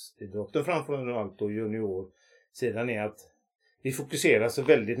ungdomsidrotten framför allt och junior sedan är att vi fokuserar så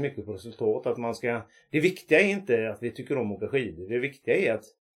väldigt mycket på resultat. Det viktiga är inte att vi tycker om att åka skidor. Det viktiga är att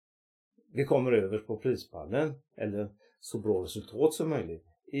vi kommer över på prispallen eller så bra resultat som möjligt.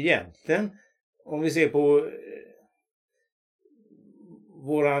 egentligen, om vi ser på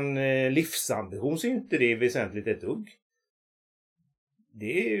våran livsambition, så är inte det väsentligt ett dugg.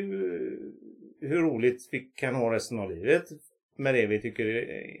 Det är ju hur roligt vi kan ha resten av livet med det vi tycker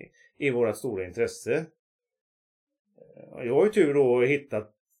är vårt stora intresse. Jag har ju tur då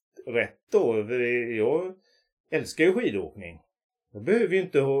hittat rätt då. Jag älskar ju skidåkning. Jag behöver ju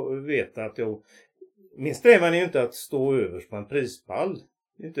inte veta att min strävan är ju inte att stå överst på en prispall.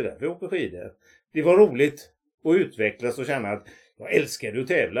 Det är inte därför jag åker skidor. Det var roligt att utvecklas och känna att jag älskade att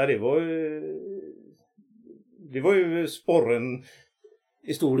tävla. Det var ju sporren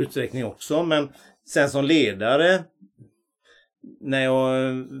i stor utsträckning också. Men sen som ledare, när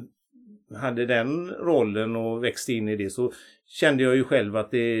jag hade den rollen och växte in i det, så kände jag ju själv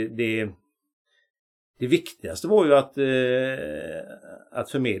att det viktigaste var ju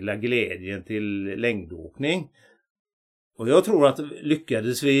att förmedla glädjen till längdåkning. Och jag tror att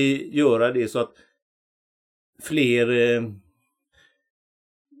lyckades vi göra det så att fler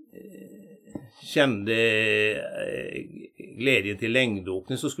kände glädjen till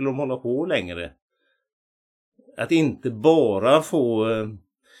längdåkning, så skulle de hålla på längre. Att inte bara få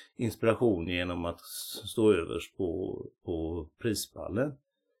inspiration genom att stå överst på prispallen.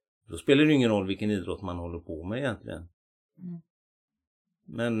 Då spelar det ingen roll vilken idrott man håller på med egentligen.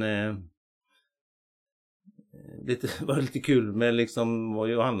 Men det var lite kul med liksom vad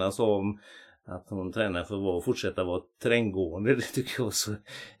Johanna sa om att hon tränar för att fortsätta vara terränggående. Det tycker jag var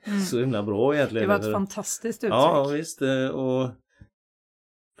så himla bra egentligen. Det var ett fantastiskt uttryck. Ja, visst. Och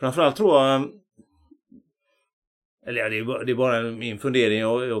framförallt tror jag, eller ja, det är bara min fundering.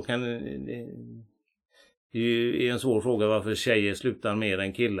 Jag kan, det är en svår fråga varför tjejer slutar mer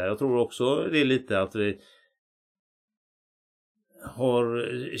än killar. Jag tror också det är lite att vi har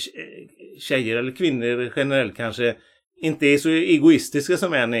tjejer eller kvinnor generellt kanske inte är så egoistiska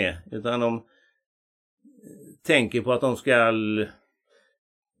som män är, utan de tänker på att de ska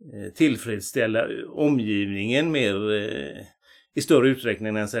tillfredsställa omgivningen mer i större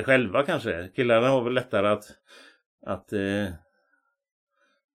utsträckning än sig själva kanske. Killarna har väl lättare att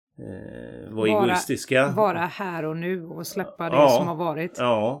vara egoistiska. Vara här och nu och släppa det som har varit.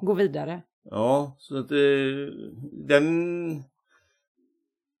 Ja. Gå vidare. Ja, så att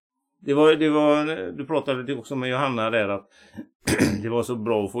du pratade också med Johanna där att det var så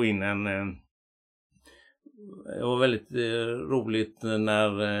bra att få in det var väldigt roligt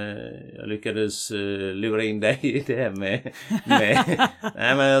när jag lyckades lura in dig i det här med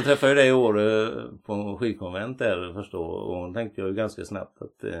nej, men jag träffade ju dig i år på en skidkonvent där först då, och hon tänkte jag ju ganska snabbt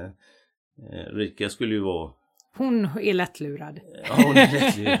att Ulrikas skulle ju vara. Hon är lättlurad. Ja, hon är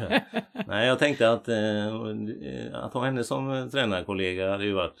lättlurad. Nej, jag tänkte att ha henne som tränarkollega hade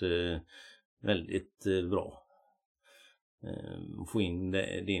ju varit väldigt bra. Få in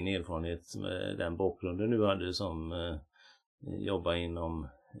din erfarenhet med den bakgrunden du hade som jobbar inom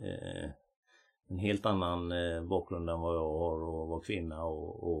en helt annan bakgrund än vad jag har, och var kvinna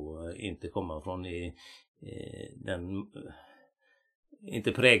och inte komma från den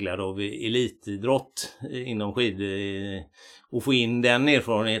inte präglad av elitidrott inom skid, och få in den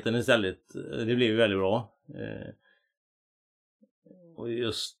erfarenheten istället. Det blev väldigt bra. Och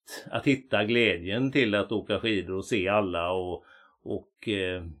just att hitta glädjen till att åka skidor och se alla och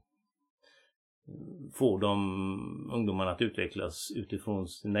få de ungdomarna att utvecklas utifrån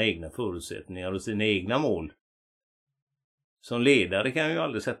sina egna förutsättningar och sina egna mål. Som ledare kan ju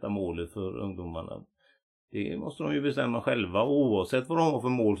aldrig sätta målet för ungdomarna. Det måste de ju bestämma själva. Oavsett vad de har för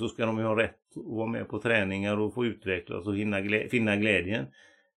mål så ska de ju ha rätt att vara med på träningar och få utvecklas och finna glädjen.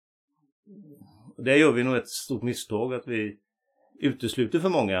 Där gör vi nog ett stort misstag, att vi utesluter för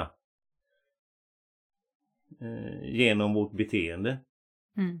många genom vårt beteende.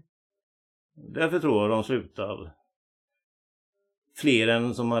 Därför tror jag de slutar fler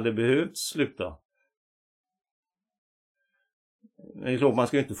än som hade behövt sluta. Men det är klart, man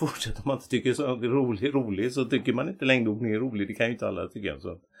ska ju inte fortsätta om man inte tycker så roligt, så tycker man inte längdåkning är roligt. Det kan ju inte alla tycka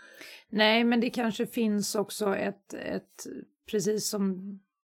så. Nej, men det kanske finns också ett precis som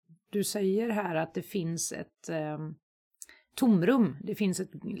du säger här, att det finns ett tomrum. Det finns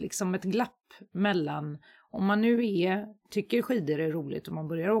ett glapp mellan, om man nu tycker skidor är roligt och man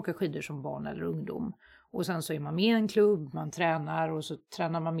börjar åka skidor som barn eller ungdom, och sen så är man med i en klubb, man tränar och så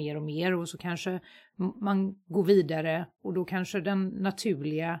tränar man mer och mer, och så kanske man går vidare, och då kanske den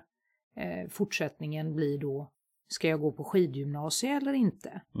naturliga fortsättningen blir då, ska jag gå på skidgymnasie eller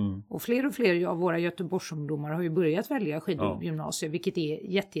inte? Och fler av våra Göteborgsungdomar har ju börjat välja skidgymnasie, vilket är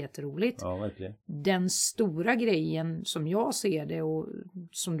jätteroligt. Ja, verkligen. Den stora grejen som jag ser det, och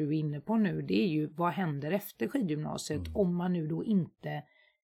som du är inne på nu, det är ju vad händer efter skidgymnasiet om man nu då inte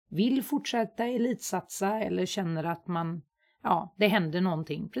vill fortsätta elitsatsa eller känner att det händer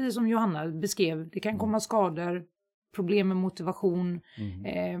någonting. Precis som Johanna beskrev, det kan komma skador, problem med motivation,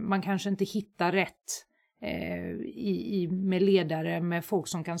 man kanske inte hittar rätt med ledare, med folk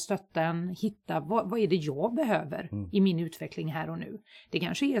som kan stötta en, hitta vad är det jag behöver i min utveckling här och nu. Det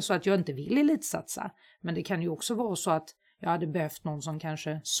kanske är så att jag inte vill elitsatsa, men det kan ju också vara så att jag hade behövt någon som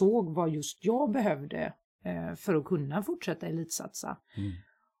kanske såg vad just jag behövde för att kunna fortsätta elitsatsa.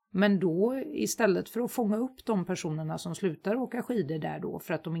 Men då istället för att fånga upp de personerna som slutar åka skidor där då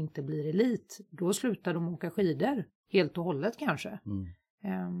för att de inte blir elit, då slutar de åka skidor helt och hållet kanske.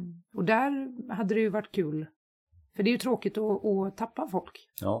 Och där hade det ju varit kul, för det är ju tråkigt att tappa folk.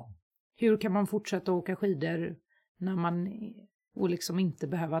 Ja. Hur kan man fortsätta åka skidor när man och liksom inte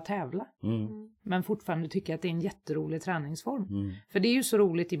behöva tävla, men fortfarande tycker att det är en jätterolig träningsform. För det är ju så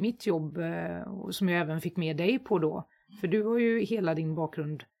roligt i mitt jobb, som jag även fick med dig på då, för du har ju hela din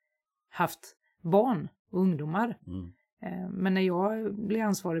bakgrund haft barn och ungdomar. Men när jag blev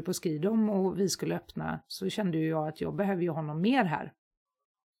ansvarig på Skidom och vi skulle öppna, så kände jag att jag behöver ju ha någon mer här.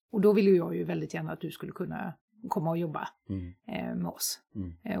 Och då ville jag ju väldigt gärna att du skulle kunna komma och jobba med oss.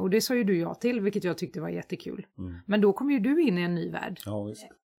 Och det sa ju du ja till, vilket jag tyckte var jättekul. Men då kom ju du in i en ny värld. Ja, visst.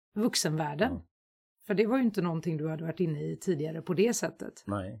 Vuxenvärlden. För det var ju inte någonting du hade varit inne i tidigare på det sättet.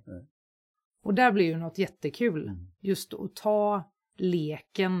 Nej. Och där blir ju något jättekul. Just att ta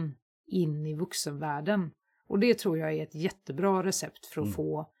leken in i vuxenvärlden. Och det tror jag är ett jättebra recept för att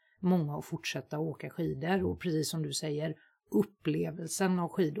få många att fortsätta åka skidor. Och precis som du säger, upplevelsen av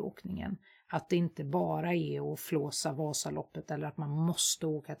skidåkningen. Att det inte bara är att flåsa Vasaloppet eller att man måste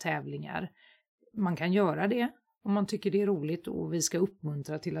åka tävlingar. Man kan göra det om man tycker det är roligt, och vi ska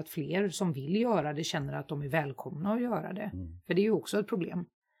uppmuntra till att fler som vill göra det känner att de är välkomna att göra det. För det är ju också ett problem.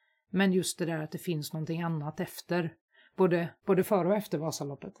 Men just det där att det finns någonting annat efter, både före och efter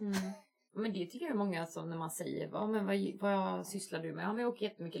Vasaloppet. Men det tycker jag är många som när man säger, vad sysslar du med? Ja, vi åker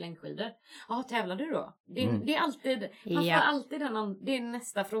jättemycket längdskidor. Ja, tävlar du då? Det är alltid, man får alltid det är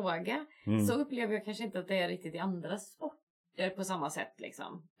nästa fråga. Så upplever jag kanske inte att det är riktigt i andra sporter på samma sätt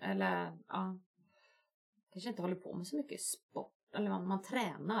liksom. Eller, kanske inte håller på med så mycket sport. Eller man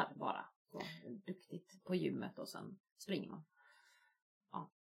tränar bara. Duktigt på gymmet och sen springer man.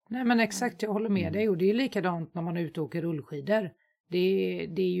 Nej, men exakt, jag håller med dig. Och det är likadant när man är ute och åker rullskidor. Det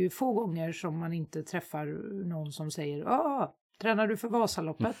är ju få gånger som man inte träffar någon som säger tränar du för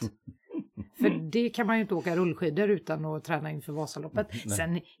Vasaloppet? För det kan man ju inte åka rullskidor utan att träna inför Vasaloppet.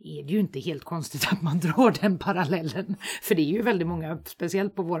 Sen är det ju inte helt konstigt att man drar den parallellen. För det är ju väldigt många,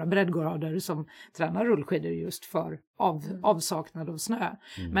 speciellt på våra breddgrader, som tränar rullskidor just för avsaknad av snö.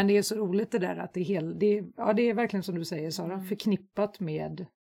 Men det är så roligt det där att det är verkligen som du säger, Sara, förknippat med...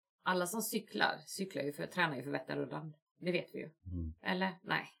 Alla som cyklar ju för att träna för Vätternrundan. Det vet vi ju. Eller?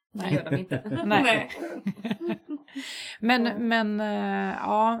 Nej. Det gör de inte. Nej.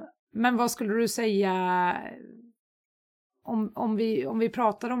 Men vad skulle du säga om vi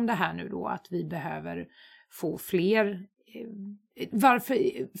pratar om det här nu då, att vi behöver få fler,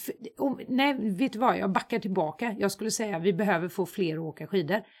 vet du vad, jag backar tillbaka. Jag skulle säga vi behöver få fler att åka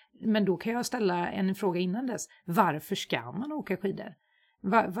skidor. Men då kan jag ställa en fråga innan dess. Varför ska man åka skidor?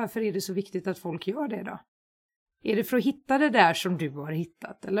 Varför är det så viktigt att folk gör det då? Är det för att hitta det där som du har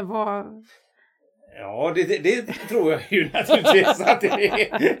hittat? Eller vad? Ja, det tror jag ju naturligtvis att det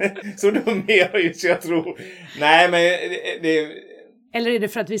är. Så dum är jag ju så jag tror. Nej, men det... Eller är det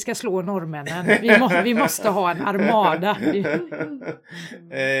för att vi ska slå norrmännen? Vi måste ha en armada. Nej,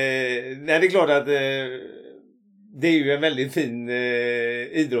 det är klart att det är ju en väldigt fin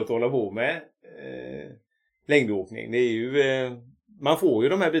idrott att hålla på med. Längdåkning. Det är ju... Man får ju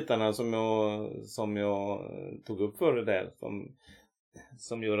de här bitarna som jag tog upp för det där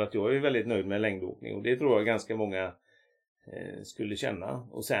som gör att jag är väldigt nöjd med längdåkning, och det tror jag ganska många skulle känna.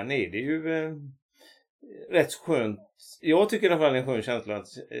 Och sen är det ju rätt skönt. Jag tycker i alla fall en skön känsla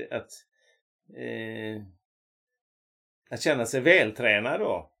att känna sig vältränad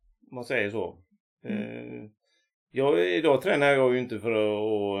då, om man säger så. Idag tränar jag ju inte för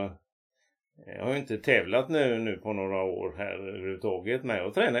att jag har ju inte tävlat nu på några år här överhuvudtaget, men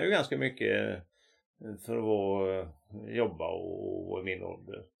jag tränar ju ganska mycket för att jobba och i min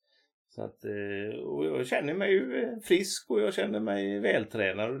ålder. Så att, och jag känner mig ju frisk och jag känner mig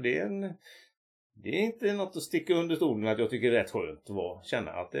vältränad, och det är inte något att sticka under stolen att jag tycker det är rätt skönt att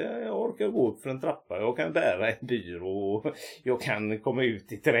känna att jag orkar gå upp för en trappa, jag kan bära en byrå och jag kan komma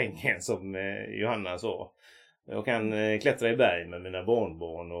ut i terrängen som Johanna sa. Jag kan klättra i berg med mina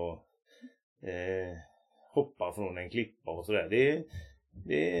barnbarn och hoppa från en klippa och sådär. Det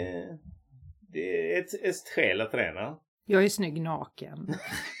är ett skäl att träna. Jag är snygg naken.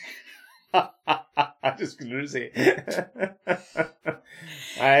 Det skulle du se.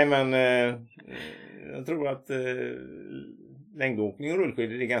 Nej, men jag tror att längdåkning och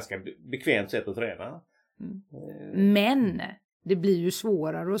rullskidor är ett ganska bekvämt sätt att träna. Men det blir ju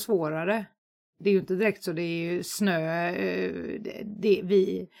svårare och svårare. Det är ju inte direkt så, det är ju snö.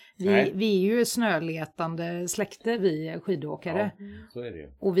 Vi är ju snöletande släkte, vi skidåkare. Ja, så är det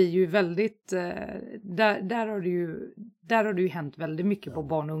ju. Och vi är ju väldigt, där har det ju hänt väldigt mycket på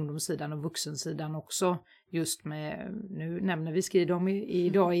barn- och ungdomssidan och vuxensidan också. Just med, nu nämner vi skidom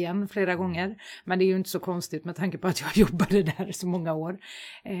idag igen flera gånger. Men det är ju inte så konstigt med tanke på att jag jobbade där så många år.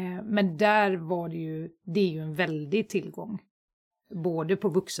 Men där var det är ju en väldig tillgång. Både på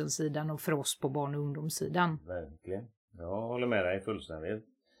vuxensidan och för oss på barn- och ungdomssidan. Verkligen. Jag håller med dig fullständigt.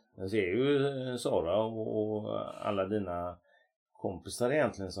 Jag ser ju Sara och alla dina kompisar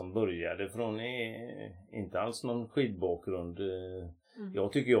egentligen som började från inte alls någon skidbakgrund.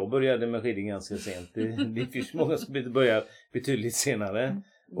 Jag tycker jag började med skidning ganska sent. Det finns många som börjar betydligt senare.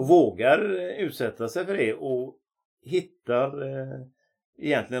 Och vågar utsätta sig för det och hittar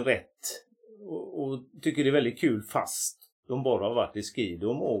egentligen rätt. Och tycker det är väldigt kul fast de bara har varit i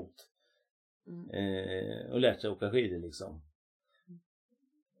skidom och åkt och lärt sig åka skidor liksom.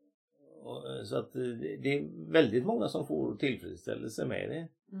 Så att det är väldigt många som får tillfredsställelse med det.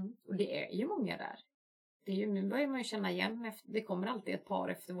 Och det är ju många där. Nu börjar man ju känna igen. Det kommer alltid ett par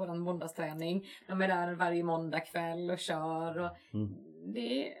efter våran måndagsträning. De är där varje måndag kväll och kör. Och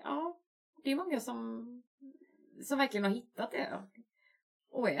det är många som verkligen har hittat det.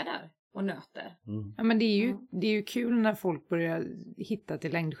 Och är där. Och nöter. Ja, men det är ju kul när folk börjar hitta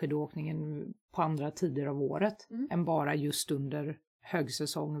till längdskidåkningen på andra tider av året än bara just under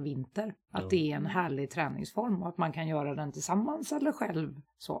högsäsong och vinter. Att det är en härlig träningsform och att man kan göra den tillsammans eller själv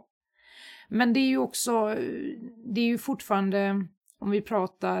så. Men det är ju också, det är ju fortfarande, om vi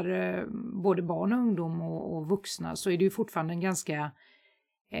pratar både barn och ungdom och vuxna, så är det ju fortfarande en ganska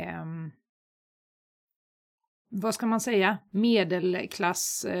vad ska man säga,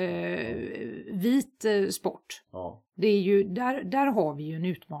 medelklass vit sport. Ja. Det är ju, där har vi ju en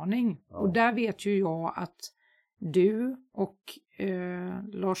utmaning. Ja. Och där vet ju jag att du och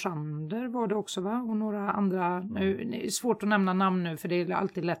Lars Ander var det också, va? Och några andra, det är svårt att nämna namn nu för det är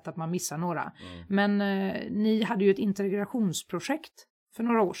alltid lätt att man missar några. Men ni hade ju ett integrationsprojekt för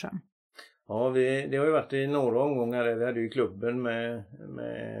några år sedan. Ja, det har ju varit i några omgångar. Vi hade ju klubben med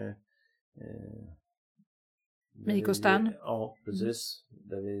Mik Stan. Ja, precis.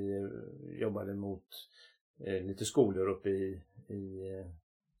 Där vi jobbade mot lite skolor uppe i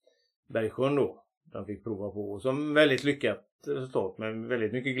Bergsjön då. De fick prova på. Som väldigt lyckat resultat med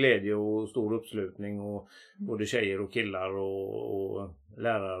väldigt mycket glädje och stor uppslutning. Och både tjejer och killar och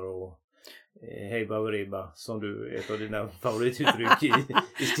lärare och hej baberiba som du ett av dina favorituttryck i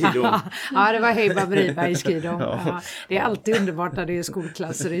skidom. Ja, det var hej baberiba i skidom. Ja. Det är alltid underbart när det är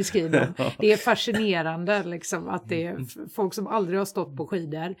skolklasser i skidom. Det är fascinerande liksom att det är folk som aldrig har stått på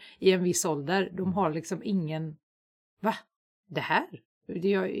skidor i en viss ålder. De har liksom ingen, va? Det här?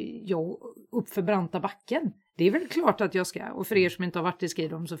 Jag upp för branta backen. Det är väl klart att jag ska. Och för er som inte har varit i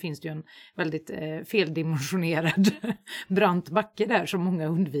skidom så finns det ju en väldigt feldimensionerad brant backe där som många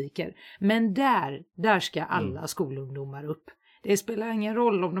undviker. Men där ska alla skolungdomar upp. Det spelar ingen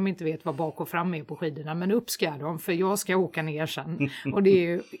roll om de inte vet vad bak och fram är på skidorna. Men upp ska de, för jag ska åka ner sen. Och det är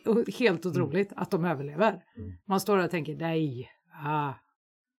ju helt otroligt att de överlever. Man står där och tänker, nej.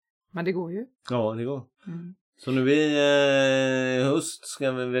 Men det går ju. Ja, det går. Så nu i höst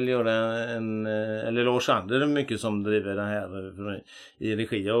ska vi väl göra eller Lars Ander är mycket som driver det här i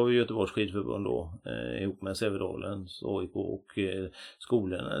regi av Göteborgs skidförbund då, ihop med Sävedalens AIK och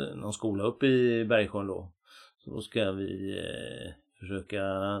någon skola uppe i Bergsjön då. Så då ska vi försöka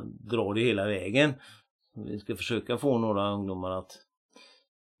dra det hela vägen. Vi ska försöka få några ungdomar att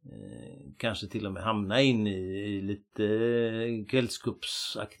kanske till och med hamna in i lite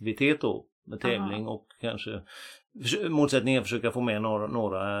kvällscupsaktivitet då. Med tävling och kanske målsättningen försöka få med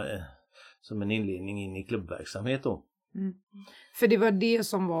några som en inledning in i klubbverksamhet då. För det var det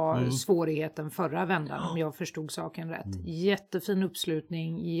som var svårigheten förra vändan om jag förstod saken rätt. Jättefin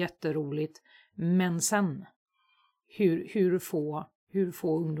uppslutning, jätteroligt. Men sen, hur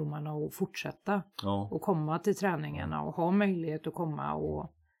få ungdomarna att fortsätta och komma till träningarna och ha möjlighet att komma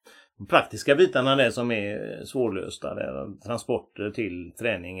och... De praktiska bitarna där som är svårlösta där, transporter till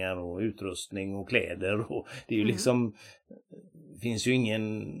träningar och utrustning och kläder och det är ju liksom finns ju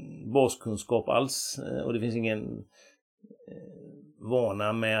ingen baskunskap alls och det finns ingen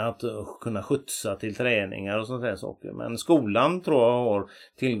vana med att kunna skjutsa till träningar och sådana saker. Men skolan tror jag har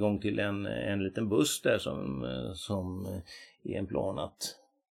tillgång till en liten buss där som är en plan att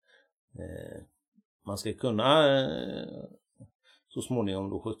man ska kunna så småningom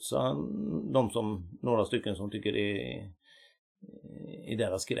då skjutsa några stycken som tycker det är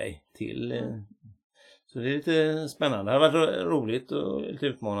deras grej till. Så det är lite spännande. Det har varit roligt och lite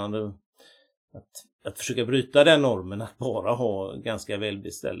utmanande att försöka bryta den normen att bara ha ganska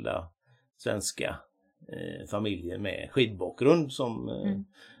välbeställda svenska familjer med skidbakgrund som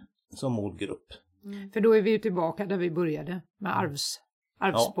målgrupp. För då är vi ju tillbaka där vi började med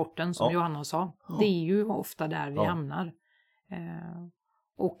arvssporten som Johanna sa. Det är ju ofta där vi hamnar.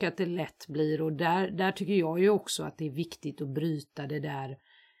 Och att det lätt blir, och där tycker jag ju också att det är viktigt att bryta det där.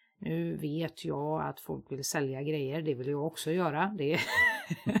 Nu vet jag att folk vill sälja grejer, det vill jag också göra. Det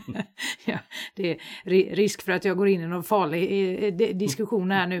är risk för att jag går in i någon farlig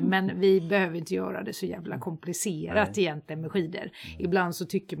diskussion här nu, men vi behöver inte göra det så jävla komplicerat egentligen med skidor.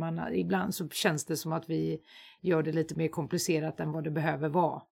 Ibland så känns det som att vi gör det lite mer komplicerat än vad det behöver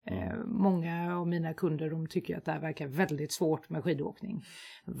vara. Många av mina kunder, de tycker att det här verkar väldigt svårt med skidåkning.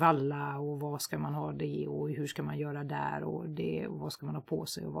 Valla och vad ska man ha det och hur ska man göra där och vad ska man ha på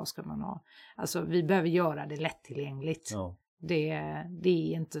sig och vad ska man ha. Alltså vi behöver göra det lättillgängligt. Ja. Det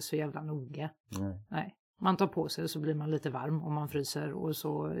är inte så jävla noga. Nej. Man tar på sig och så blir man lite varm om man fryser och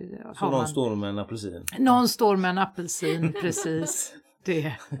så någon står med en apelsin. Någon står med en apelsin, precis.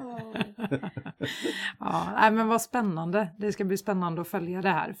 Det. Ja, men vad spännande. Det ska bli spännande att följa det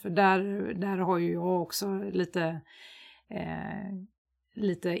här. För där har ju jag också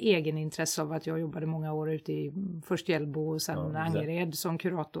lite egenintresse av att jag jobbade många år ute i först Hjällbo och sen Angered som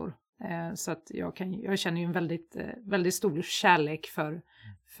kurator. Så att jag känner ju en väldigt, väldigt stor kärlek för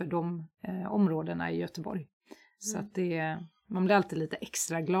de områdena i Göteborg. Så att man blir alltid lite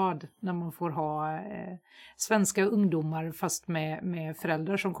extra glad när man får ha svenska ungdomar fast med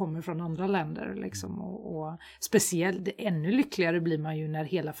föräldrar som kommer från andra länder. Liksom. Och speciellt, ännu lyckligare blir man ju när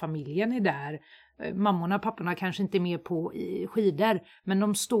hela familjen är där. Mammorna och papporna kanske inte är med på skidor, men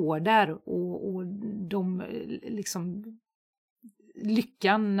de står där och de liksom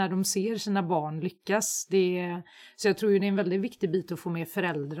lyckan när de ser sina barn lyckas. Så jag tror ju det är en väldigt viktig bit att få med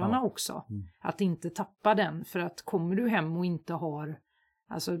föräldrarna också. Att inte tappa den. För att kommer du hem och inte har...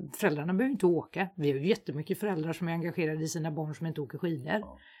 Alltså föräldrarna behöver inte åka. Vi har ju jättemycket föräldrar som är engagerade i sina barn som inte åker skidor.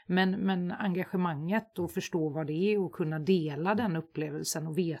 Men engagemanget och förstå vad det är och kunna dela den upplevelsen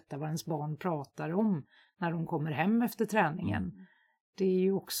och veta vad ens barn pratar om när de kommer hem efter träningen. Det är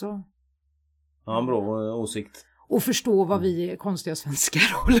ju också... Ja, en bra åsikt. Och förstå vad vi konstiga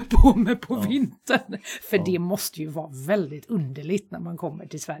svenskar håller på med på vintern. För det måste ju vara väldigt underligt när man kommer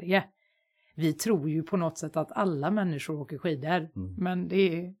till Sverige. Vi tror ju på något sätt att alla människor åker skidor. Men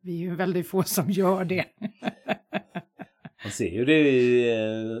vi är ju väldigt få som gör det. Man ser ju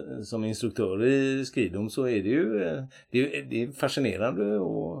det som instruktör i skidom, så är det ju det är fascinerande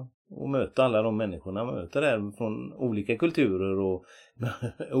att möta alla de människorna man möter där från olika kulturer och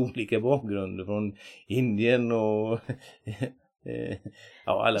olika bakgrunder, från Indien och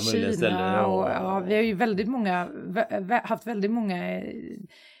alla möjliga Kina ställen. Vi har ju haft väldigt många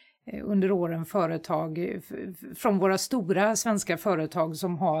under åren företag från våra stora svenska företag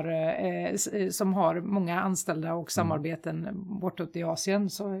som har många anställda och samarbeten bortåt i Asien,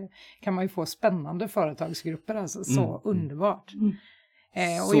 så kan man ju få spännande företagsgrupper, alltså så underbart.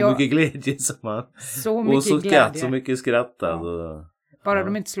 Mycket glädje så mycket skratt alltså. Bara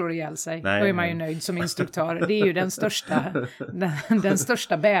de inte slår ihjäl sig, då är man ju nöjd som instruktör. Det är ju den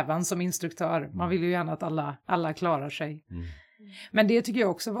största bävan som instruktör. Man vill ju gärna att alla klarar sig. Men det tycker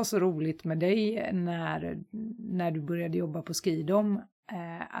jag också var så roligt med dig när du började jobba på skidom.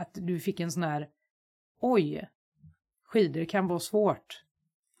 Att du fick en sån här, skidor kan vara svårt.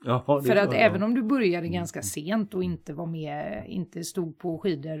 För att även om du började ganska sent och inte stod på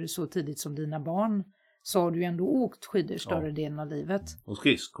skidor så tidigt som dina barn, så har du ändå åkt skidor större delen av livet. Och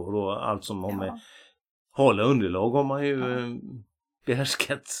skridskor och allt som har med hala underlag har man ju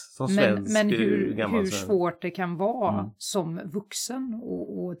behärskat som svensk. Men hur svårt det kan vara som vuxen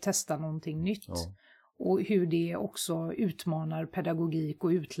och testa någonting nytt. Och hur det också utmanar pedagogik och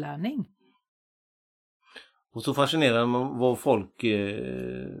utlärning. Och så fascinerande vad folk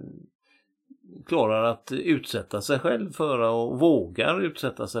klarar att utsätta sig själv för och vågar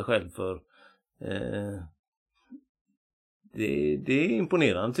utsätta sig själv för. Det är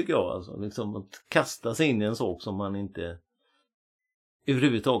imponerande tycker jag. Alltså. Liksom att kasta sig in i en sak som man inte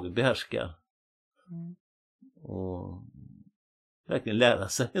överhuvudtaget behärskar. Och verkligen lära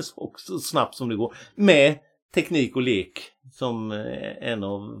sig en sak så snabbt som det går. Med teknik och lek som en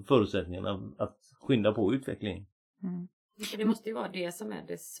av förutsättningarna att skynda på utvecklingen. Mm. Det måste ju vara det som är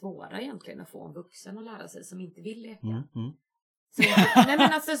det svåra egentligen, att få en vuxen att lära sig som inte vill leka. Man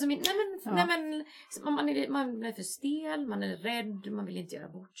är för stel, man är rädd, man vill inte göra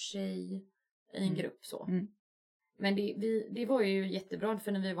bort sig i en grupp så. Men det var ju jättebra,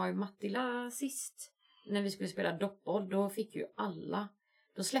 för när vi var i Mattila sist, när vi skulle spela doppboll, då fick ju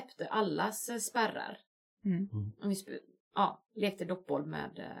då släppte allas spärrar. Och vi lekte doppboll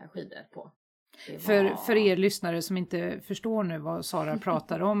med skidor på. För er lyssnare som inte förstår nu vad Sara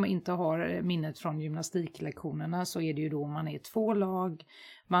pratar om, inte har minnet från gymnastiklektionerna, så är det ju då man är 2 lag,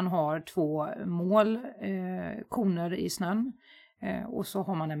 man har 2 koner i snön, och så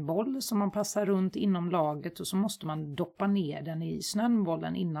har man en boll som man passar runt inom laget, och så måste man doppa ner den i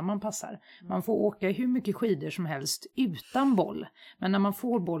snönbollen innan man passar. Man får åka hur mycket skidor som helst utan boll, men när man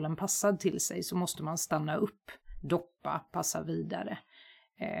får bollen passad till sig så måste man stanna upp, doppa, passa vidare.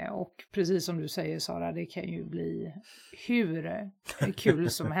 Och precis som du säger, Sara, det kan ju bli hur kul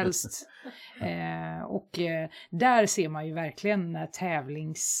som helst. Och där ser man ju verkligen när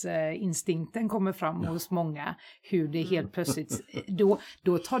tävlingsinstinkten kommer fram hos många, hur det helt plötsligt,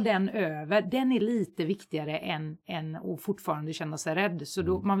 då tar den över. Den är lite viktigare än att fortfarande känna sig rädd. Så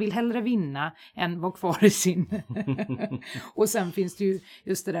då, man vill hellre vinna än vara kvar i sin. Och sen finns det ju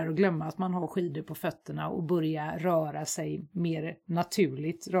just det där att glömma att man har skidor på fötterna och börja röra sig mer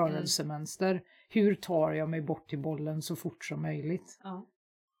naturligt. Rörelsemönster. Hur tar jag mig bort till bollen så fort som möjligt? Ja.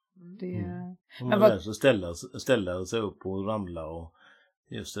 Man lär sig ställa sig upp och ramla, och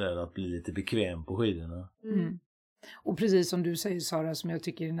just det där att bli lite bekväm på skidorna. Och precis som du säger, Sara, som jag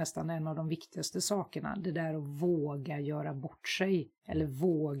tycker är nästan en av de viktigaste sakerna, det där att våga göra bort sig eller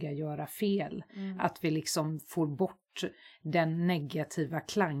våga göra fel. Att vi liksom får bort den negativa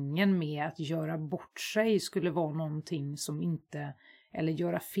klangen med att göra bort sig skulle vara någonting som inte, eller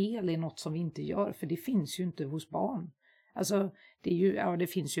göra fel är något som vi inte gör, för det finns ju inte hos barn. Alltså det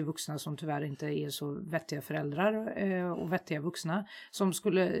finns ju vuxna som tyvärr inte är så vettiga föräldrar och vettiga vuxna som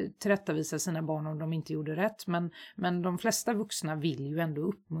skulle tillrättavisa sina barn om de inte gjorde rätt. Men de flesta vuxna vill ju ändå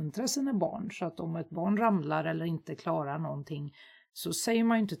uppmuntra sina barn, så att om ett barn ramlar eller inte klarar någonting, så säger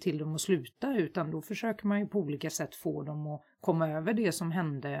man ju inte till dem att sluta, utan då försöker man ju på olika sätt få dem att komma över det som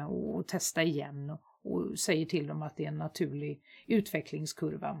hände och testa igen, och säger till dem att det är en naturlig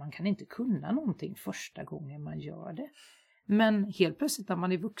utvecklingskurva. Man kan inte kunna någonting första gången man gör det. Men helt plötsligt när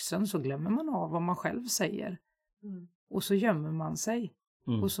man är vuxen så glömmer man av vad man själv säger. Och så gömmer man sig.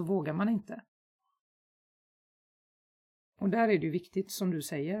 Och så vågar man inte. Och där är det ju viktigt, som du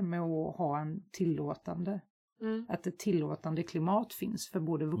säger, med att ha en tillåtande. Att ett tillåtande klimat finns för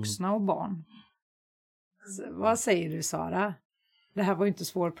både vuxna och barn. Så, vad säger du, Sara? Det här var ju inte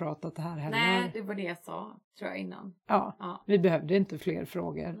svårpratat det här heller. Nej, det var det jag sa, tror jag, innan. Ja. Vi behövde inte fler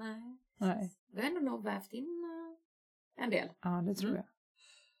frågor. Nej. Vi har ändå nog vävt in en del. Ja, det tror jag.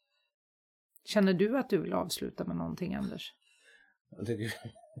 Känner du att du vill avsluta med någonting, Anders?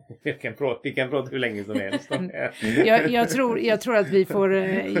 Vi kan prata hur länge som helst. jag tror att vi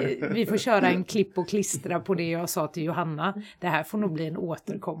får köra en klipp och klistra på det jag sa till Johanna. Det här får nog bli en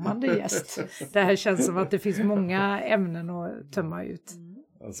återkommande gäst. Det här känns som att det finns många ämnen att tömma ut.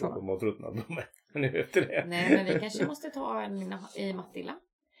 Alltså de har tröttnat på mig. Det. Nej, men vi kanske måste ta en i Mattila.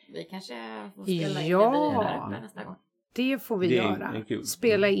 Vi kanske får spela in vidare nästa gång. Det får vi göra.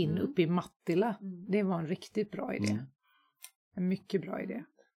 Spela in uppe i Mattila. Det var en riktigt bra idé. En mycket bra idé.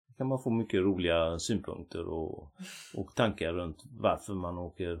 Kan man få mycket roliga synpunkter och tankar runt varför man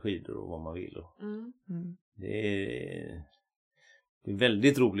åker skidor och vad man vill. Det är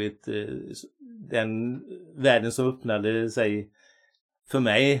väldigt roligt. Den världen som öppnade sig för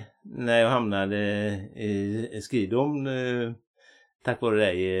mig när jag hamnade i skidom tack vare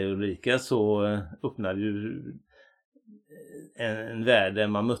dig, Ulrikas, så öppnade ju en värld där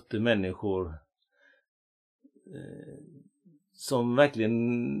man mötte människor som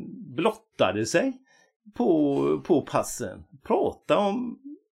verkligen blottade sig på passen. Prata om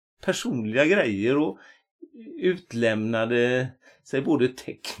personliga grejer och utlämnade sig både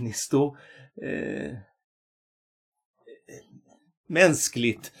tekniskt och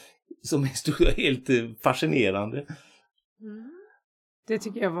mänskligt, som är helt fascinerande. Det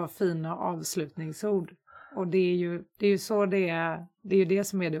tycker jag var fina avslutningsord. Och det är ju så det är ju det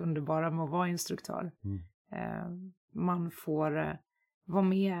som är det underbara med att vara instruktör. Man får vara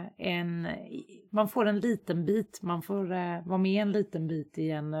med man får en liten bit, man får vara med en liten bit i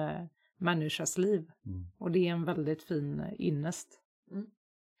en människas liv. Och det är en väldigt fin ynnest.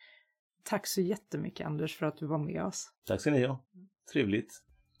 Tack så jättemycket, Anders, för att du var med oss. Tack ska ni ha. Trevligt.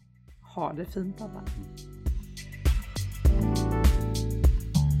 Ha det fint, alla.